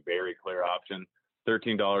 Very, very clear option.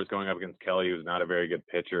 $13 going up against Kelly, who's not a very good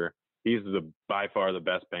pitcher. He's by far the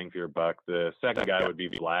best bang for your buck. The second guy would be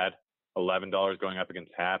Vlad. $11 going up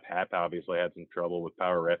against Hap. Hap obviously had some trouble with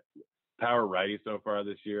power righty so far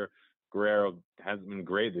this year. Guerrero hasn't been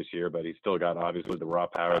great this year, but he's still got obviously the raw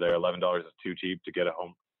power there. $11 is too cheap to get a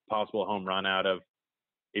possible home run out of.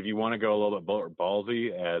 If you want to go a little bit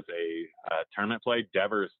ballsy as a tournament play,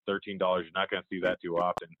 Devers, $13. You're not going to see that too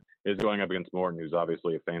often. Is going up against Morton, who's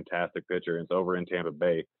obviously a fantastic pitcher. It's over in Tampa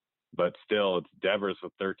Bay, but still, it's Devers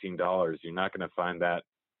with $13. You're not going to find that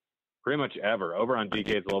pretty much ever. Over on DK,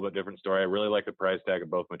 it's a little bit different story. I really like the price tag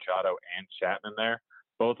of both Machado and Chapman there.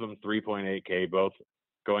 Both of them 3.8K, both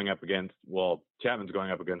going up against, well, Chapman's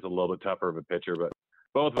going up against a little bit tougher of a pitcher, but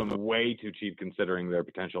both of them way too cheap considering their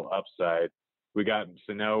potential upside. We got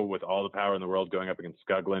Sano with all the power in the world going up against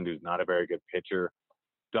Skoglund, who's not a very good pitcher.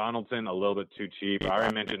 Donaldson, a little bit too cheap. I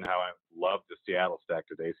already mentioned how I love the Seattle stack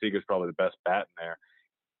today. Seager's probably the best bat in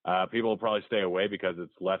there. People will probably stay away because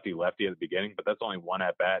it's lefty-lefty at the beginning, but that's only one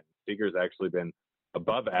at-bat. Seager's actually been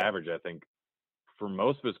above average, I think, for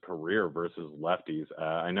most of his career versus lefties.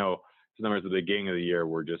 I know his numbers at the beginning of the year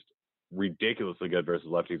were just ridiculously good versus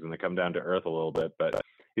lefties, and they come down to earth a little bit, but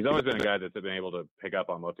he's always been a guy that's been able to pick up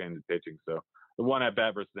on left-handed pitching. So the one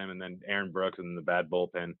at-bat versus him, and then Aaron Brooks and the bad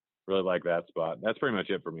bullpen, really like that spot. That's pretty much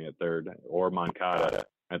it for me at third. Or Moncada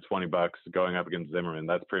at $20 going up against Zimmerman.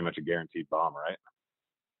 That's pretty much a guaranteed bomb, right?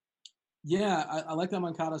 Yeah, I like that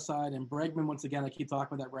Moncada side. And Bregman, once again, I keep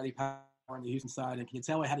talking about that ready power on the Houston side. And can you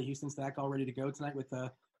tell I had a Houston stack all ready to go tonight with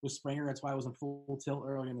Springer? That's why I was in full tilt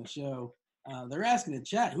earlier in the show. They're asking in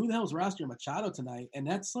chat, who the hell is rostering Machado tonight? And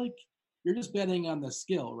that's like, you're just betting on the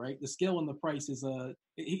skill, right? The skill and the price is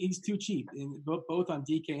he's too cheap, in both on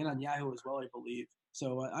DK and on Yahoo as well, I believe.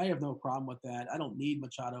 So I have no problem with that. I don't need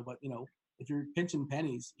Machado, but if you're pinching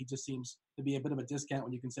pennies, he just seems to be a bit of a discount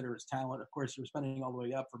when you consider his talent. Of course, you're spending all the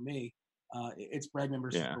way up for me. It's Bregman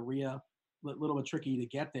versus Correa. A little bit tricky to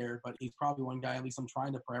get there, but he's probably one guy at least I'm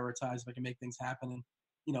trying to prioritize if I can make things happen.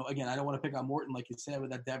 And again, I don't want to pick on Morton like you said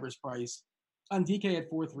with that Devers price. On DK at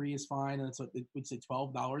 4.3 is fine, and it's we'd say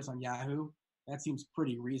 $12 on Yahoo. That seems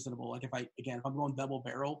pretty reasonable. Like if I'm going double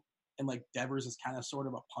barrel and like Devers is kind of sort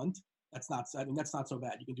of a punt, that's not so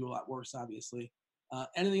bad. You can do a lot worse, obviously.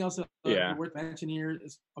 Anything else worth mentioning here?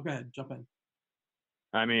 Go ahead, jump in.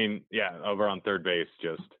 I mean, over on third base,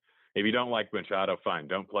 just if you don't like Machado, fine,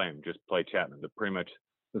 don't play him. Just play Chapman. They're pretty much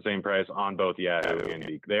the same price on both Yahoo and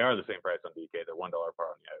DK. They are the same price on DK. They're $1 par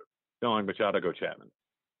on Yahoo. Don't like Machado, go Chapman.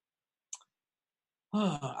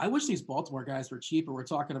 I wish these Baltimore guys were cheaper. We're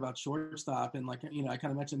talking about shortstop, and I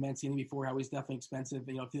kind of mentioned Mancini before, how he's definitely expensive.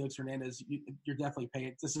 Felix Hernandez, you're definitely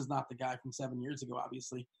paying. This is not the guy from 7 years ago.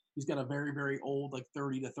 Obviously, he's got a very, very old, like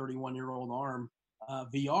 30 to 31-year-old arm.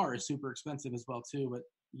 VR is super expensive as well too. But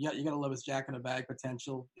you got to love his jack in the bag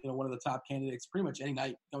potential. One of the top candidates pretty much any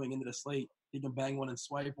night going into the slate. He can bang one and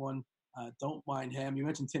swipe one. Don't mind him. You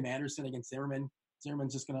mentioned Tim Anderson against Zimmerman.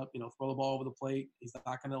 Zimmerman's just gonna throw the ball over the plate. He's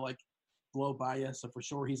not gonna blow by you, so for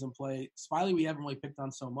sure he's in play. Smiley, we haven't really picked on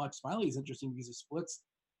so much. Smiley is interesting because of splits.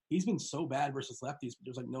 He's been so bad versus lefties, but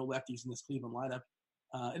there's no lefties in this Cleveland lineup.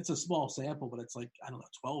 It's a small sample, but it's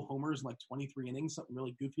 12 homers in 23 innings, something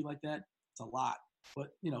really goofy like that. It's a lot,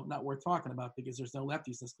 but not worth talking about because there's no lefties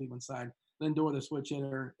in this Cleveland side. Lindor, the switch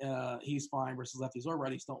hitter, he's fine versus lefties or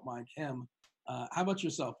righties. Don't mind him. How about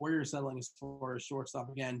yourself? Where you're settling as far as shortstop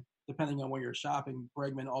again, depending on where you're shopping.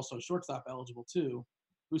 Bregman also shortstop eligible too.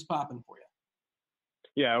 Who's popping for you?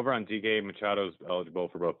 Yeah, over on DK, Machado's eligible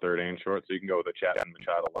for both third and short, so you can go with a Chapman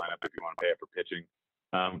Machado lineup if you want to pay up for pitching.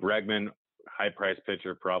 Bregman, high-priced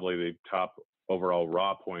pitcher, probably the top overall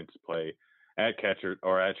raw points play at catcher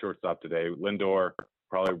or at shortstop today. Lindor,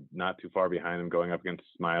 probably not too far behind him, going up against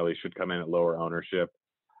Smiley, should come in at lower ownership.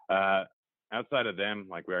 Outside of them,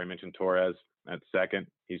 like we already mentioned, Torres at second.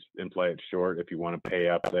 He's in play at short if you want to pay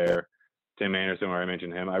up there. Tim Anderson, where I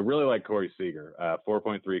mentioned him. I really like Corey Seager,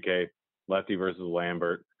 4.3K, lefty versus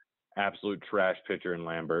Lambert. Absolute trash pitcher in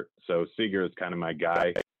Lambert. So Seager is kind of my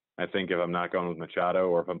guy, I think, if I'm not going with Machado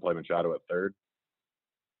or if I'm playing Machado at third.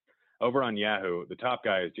 Over on Yahoo, the top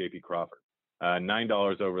guy is J.P. Crawford.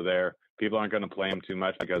 $9 over there. People aren't going to play him too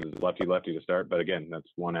much because it's lefty-lefty to start. But again, that's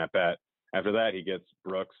one at-bat. After that, he gets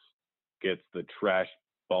Brooks, gets the trash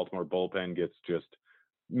Baltimore bullpen, gets just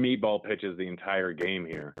meatball pitches the entire game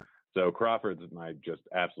here. So Crawford's my just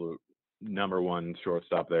absolute number one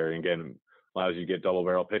shortstop there. And again, allows you to get double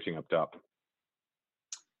barrel pitching up top.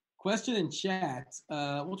 Question in chat.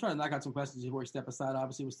 We'll try to knock out some questions before we step aside.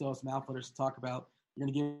 Obviously, we still have some outfitters to talk about. You're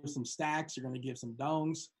going to give some stacks. You're going to give some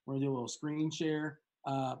dongs. We're going to do a little screen share.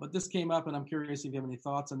 But this came up, and I'm curious if you have any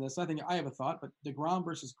thoughts on this. I think I have a thought, but DeGrom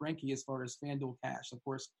versus Greinke as far as FanDuel cash. Of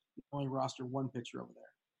course, you only roster one pitcher over there.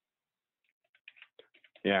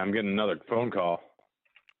 Yeah, I'm getting another phone call.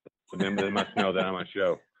 They must know that I'm on a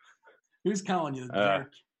show. Who's calling you, Derek?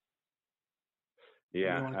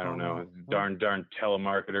 Yeah, I don't know. Darn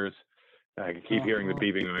telemarketers. I keep hearing the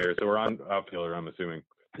beeping in my ear. So we're on outfielder, I'm assuming.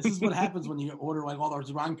 This is what happens when you order like all those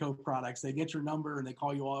Ronco products. They get your number and they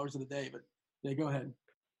call you all hours of the day. But yeah, go ahead.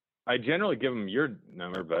 I generally give them your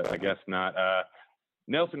number, but I guess not.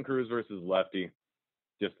 Nelson Cruz versus lefty.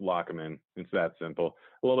 Just lock them in. It's that simple.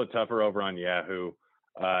 A little bit tougher over on Yahoo.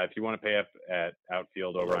 If you want to pay up at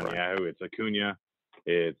outfield over on Yahoo, it's Acuna,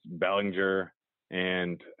 it's Bellinger,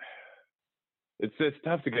 and it's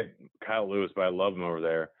tough to get Kyle Lewis, but I love him over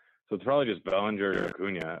there. So it's probably just Bellinger and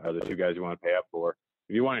Acuna are the two guys you want to pay up for.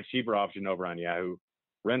 If you want a cheaper option over on Yahoo,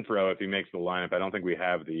 Renfroe, if he makes the lineup, I don't think we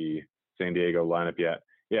have the San Diego lineup yet.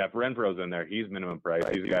 Yeah, if Renfroe's in there, he's minimum price.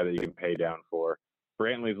 He's a guy that you can pay down for.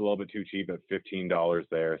 Brantley's a little bit too cheap at $15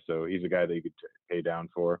 there, so he's a guy that you could pay down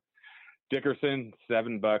for. Dickerson,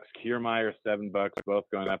 $7. Kiermaier, $7. Both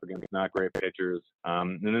going up against not great pitchers.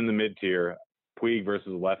 And then the mid-tier, Puig versus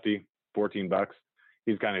lefty, $14.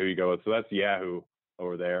 He's kind of who you go with. So that's Yahoo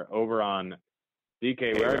over there. Over on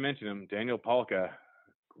DK, we already mentioned him, Daniel Palka.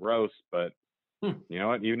 Gross, but you know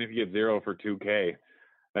what? Even if you get 0 for 2K,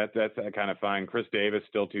 that's kind of fine. Chris Davis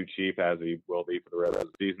still too cheap, as he will be for the rest of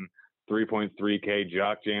the season. 3.3K.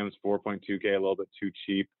 Jock Jams 4.2K, a little bit too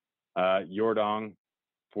cheap. Yordong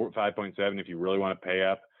 5.7 if you really want to pay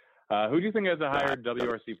up. Who do you think has a higher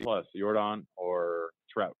WRC plus, Yordong or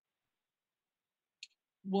Trout?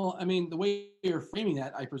 Well, I mean, the way you're framing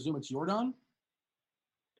that, I presume it's Yordong.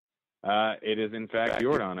 It is in fact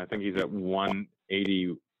Yordong. I think he's at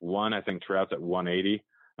 181. I think Trout's at 180.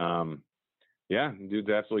 Yeah, dude's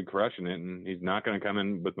absolutely crushing it, and he's not going to come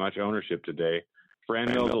in with much ownership today.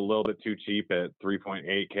 Franmil's a little bit too cheap at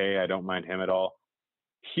 3.8K. I don't mind him at all.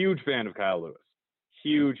 Huge fan of Kyle Lewis.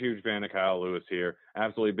 Huge fan of Kyle Lewis here.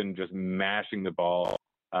 Absolutely been just mashing the ball,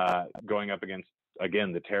 going up against,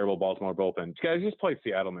 again, the terrible Baltimore bullpen. Guys, just play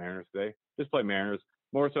Seattle Mariners today. Just play Mariners.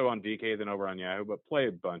 More so on DK than over on Yahoo, but play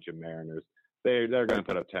a bunch of Mariners. They're going to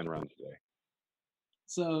put up 10 runs today.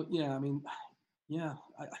 So, yeah, I mean, yeah,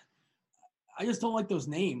 I just don't like those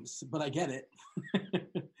names, but I get it.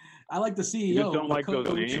 I like the CEO. You just don't like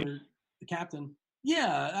those names? The captain.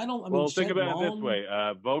 Yeah, I don't. Well, think about it this way.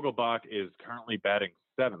 Vogelbach is currently batting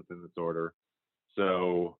 7th in this order.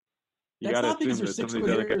 So you got to assume that some of these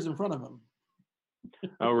other guys in front of him.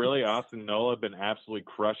 Oh, really? Austin Nola been absolutely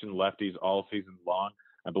crushing lefties all season long.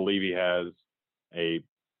 I believe he had a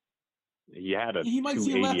he might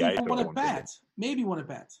see a lefty for one at bat. Maybe one at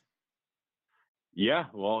bat. Yeah,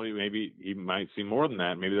 well, maybe he might see more than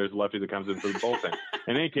that. Maybe there's a lefty that comes in for the bullpen.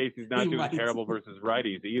 In any case, he's not doing terrible versus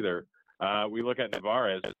righties either. We look at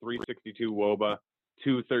Navarez, 362 WOBA,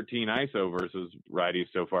 213 ISO versus righties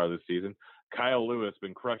so far this season. Kyle Lewis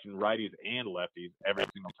been crushing righties and lefties every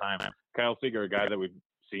single time. Kyle Seager, a guy that we've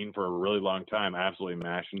seen for a really long time, absolutely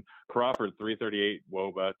mashing. Crawford, 338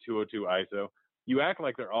 WOBA, 202 ISO. You act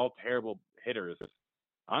like they're all terrible hitters.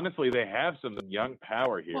 Honestly, they have some young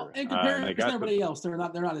power here. Well, in comparison to everybody else, they're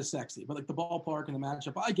not as sexy. But like the ballpark and the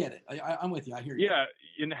matchup, I get it. I'm with you. I hear you. Yeah,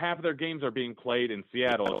 and half of their games are being played in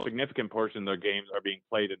Seattle. A significant portion of their games are being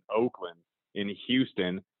played in Oakland, in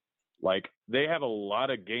Houston. Like, they have a lot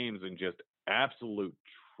of games in just absolute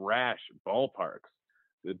trash ballparks.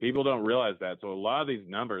 The people don't realize that. So a lot of these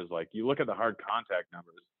numbers, like you look at the hard contact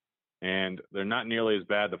numbers, and they're not nearly as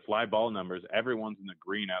bad. The fly ball numbers, everyone's in the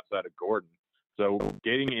green outside of Gordon. So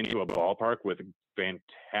getting into a ballpark with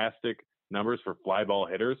fantastic numbers for fly ball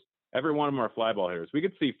hitters, every one of them are fly ball hitters. We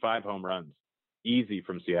could see 5 home runs easy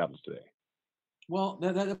from Seattle today. Well,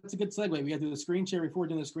 that's a good segue. We got to do the screen share before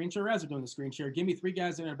doing the screen share. As we're doing the screen share, give me 3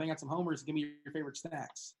 guys that are going to bang out some homers and give me your favorite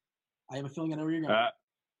stacks. I have a feeling I know where you're going.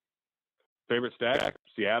 Favorite stack,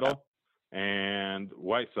 Seattle and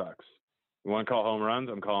White Sox. You want to call home runs?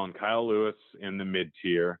 I'm calling Kyle Lewis in the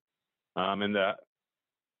mid-tier. In the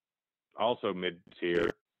also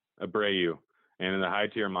mid-tier, Abreu. And in the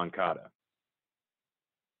high-tier, Moncada.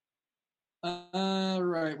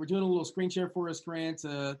 Right. We're doing a little screen share for us, Grant.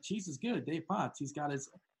 Cheese is good. Dave Potts. He's got his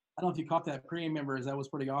 – I don't know if you caught that premium members. That was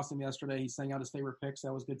pretty awesome yesterday. He sang out his favorite picks.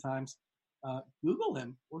 That was good times. Google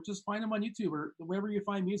him or just find him on YouTube or wherever you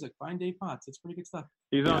find music. Find Dave Potts. It's pretty good stuff.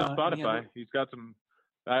 He's on Spotify. He's got some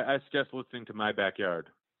 – I suggest listening to My Backyard.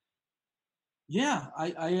 Yeah,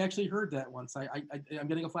 I actually heard that once. I'm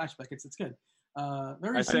getting a flashback. It's good.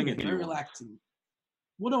 Very I sang soothing, it very relaxing.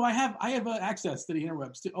 Well, no, I have access to the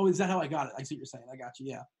interwebs too. Oh, is that how I got it? I see what you're saying. I got you.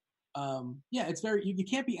 Yeah. Yeah, it's very. You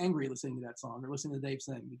can't be angry listening to that song or listening to Dave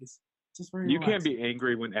sing because it's just very. You relaxing. can't be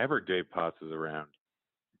angry whenever Dave Potts is around.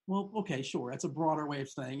 Well, okay, sure. That's a broader way of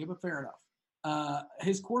saying it, but fair enough.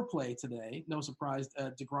 His core play today, no surprise,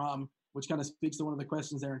 DeGrom, which kind of speaks to one of the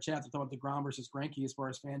questions there in chat. They're talking about DeGrom versus Greinke as far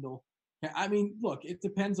as FanDuel. I mean, look, it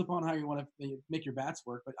depends upon how you want to make your bats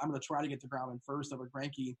work, but I'm going to try to get DeGrom in first over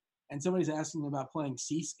Greinke. And somebody's asking about playing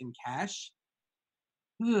Cease in cash.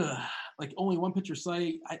 Ugh, like only one pitcher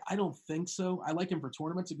site. I don't think so. I like him for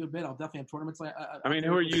tournaments a good bit. I'll definitely have tournaments. I mean,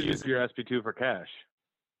 who are you using for your SP2 for cash?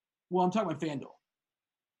 Well, I'm talking about FanDuel.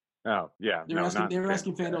 Oh, yeah. They were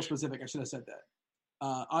asking FanDuel specific. I should have said that.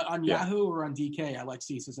 On Yahoo or on DK, I like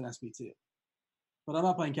Cease as an SP2. But I'm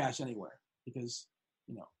not playing cash anywhere because,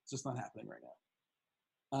 it's just not happening right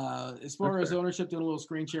now. As far as ownership, doing a little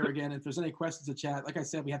screen share again. If there's any questions to chat, like I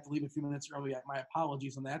said, we have to leave a few minutes early. My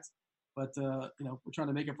apologies on that. But, we're trying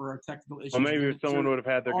to make up for our technical issues. Well, maybe if someone would have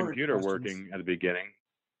had their computer working at the beginning.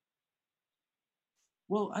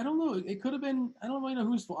 Well, I don't know. It could have been – I don't really know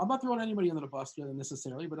whose fault. I'm not throwing anybody under the bus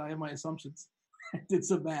necessarily, but I have my assumptions. I did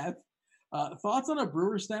some math. Thoughts on a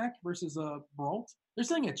Brewer stack versus a Brault? They're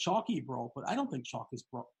saying a chalky Brault, but I don't think chalk is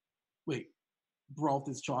Brault. Wait, Brault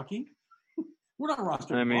is chalky? We're not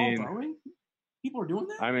rostering Brault, are we? People are doing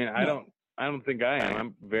that? I mean, no. I don't think I am.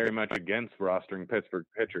 I'm very much against rostering Pittsburgh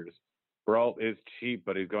pitchers. Brault is cheap,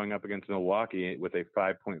 but he's going up against Milwaukee with a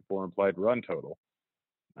 5.4 implied run total.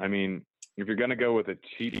 I mean, if you're going to go with a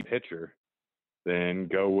cheap pitcher, then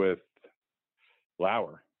go with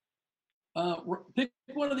Lauer. Pick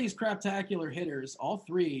one of these craptacular hitters. All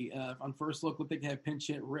three, on first look like they have pinch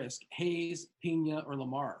hit risk. Hayes, Pena, or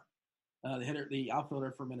Lamar. The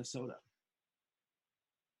outfielder for Minnesota.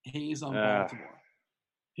 Hayes on Baltimore.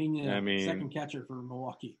 Pena, second catcher for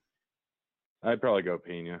Milwaukee. I'd probably go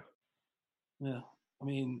Pena. Yeah, I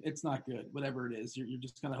mean, it's not good. Whatever it is, you're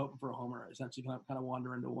just kind of hoping for a homer. Essentially, kind of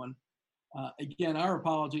wander into one. Again, our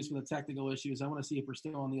apologies for the technical issues. I want to see if we're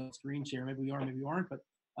still on the screen share. Maybe we are, maybe we aren't. But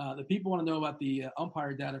the people want to know about the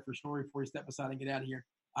umpire data for Story before you step aside and get out of here.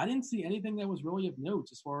 I didn't see anything that was really of note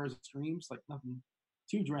as far as extremes, like nothing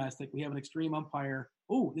too drastic. We have an extreme umpire.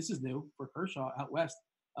 Oh, this is new for Kershaw out west.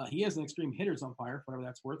 He has an extreme hitters umpire, whatever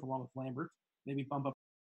that's worth, along with Lambert. Maybe bump up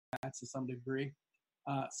that to some degree.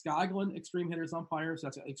 Skoglund, extreme hitters umpire. So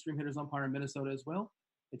that's an extreme hitters umpire in Minnesota as well.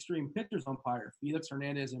 Extreme pitchers umpire, Felix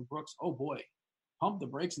Hernandez and Brooks. Oh, boy. Pump the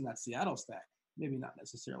brakes in that Seattle stack. Maybe not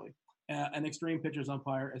necessarily. An extreme pitchers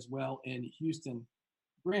umpire as well in Houston.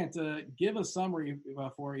 Grant, give a summary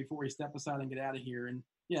before we step aside and get out of here. And,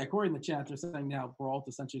 yeah, according to the chat, they're saying now Brault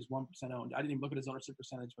essentially is 1% owned. I didn't even look at his ownership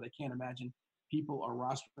percentage, but I can't imagine people are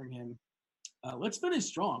rostering him. Let's finish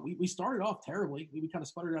strong. We started off terribly. We kind of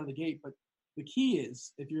sputtered out of the gate, but the key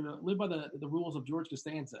is if you're going to live by the rules of George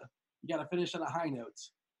Costanza, you got to finish on a high note.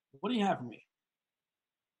 What do you have for me?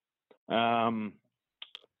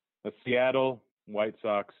 The Seattle White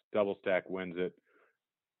Sox double stack wins it.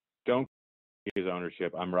 Don't his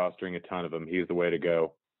ownership. I'm rostering a ton of him. He's the way to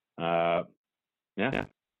go. Yeah,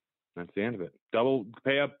 that's the end of it.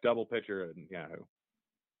 Pay up, double pitcher, and Yahoo.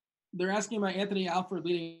 They're asking about Anthony Alford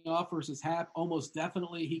leading off versus Happ. Almost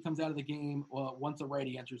definitely he comes out of the game once a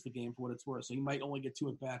righty enters the game for what it's worth. So he might only get 2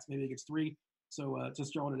 at-bats. Maybe he gets 3. So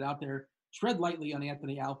just throwing it out there. Tread lightly on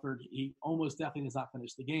Anthony Alford. He almost definitely does not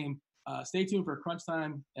finish the game. Stay tuned for crunch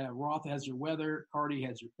time. Roth has your weather. Cardi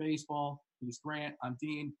has your baseball. He's Grant. I'm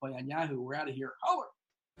Dean. Play on Yahoo. We're out of here. Holler!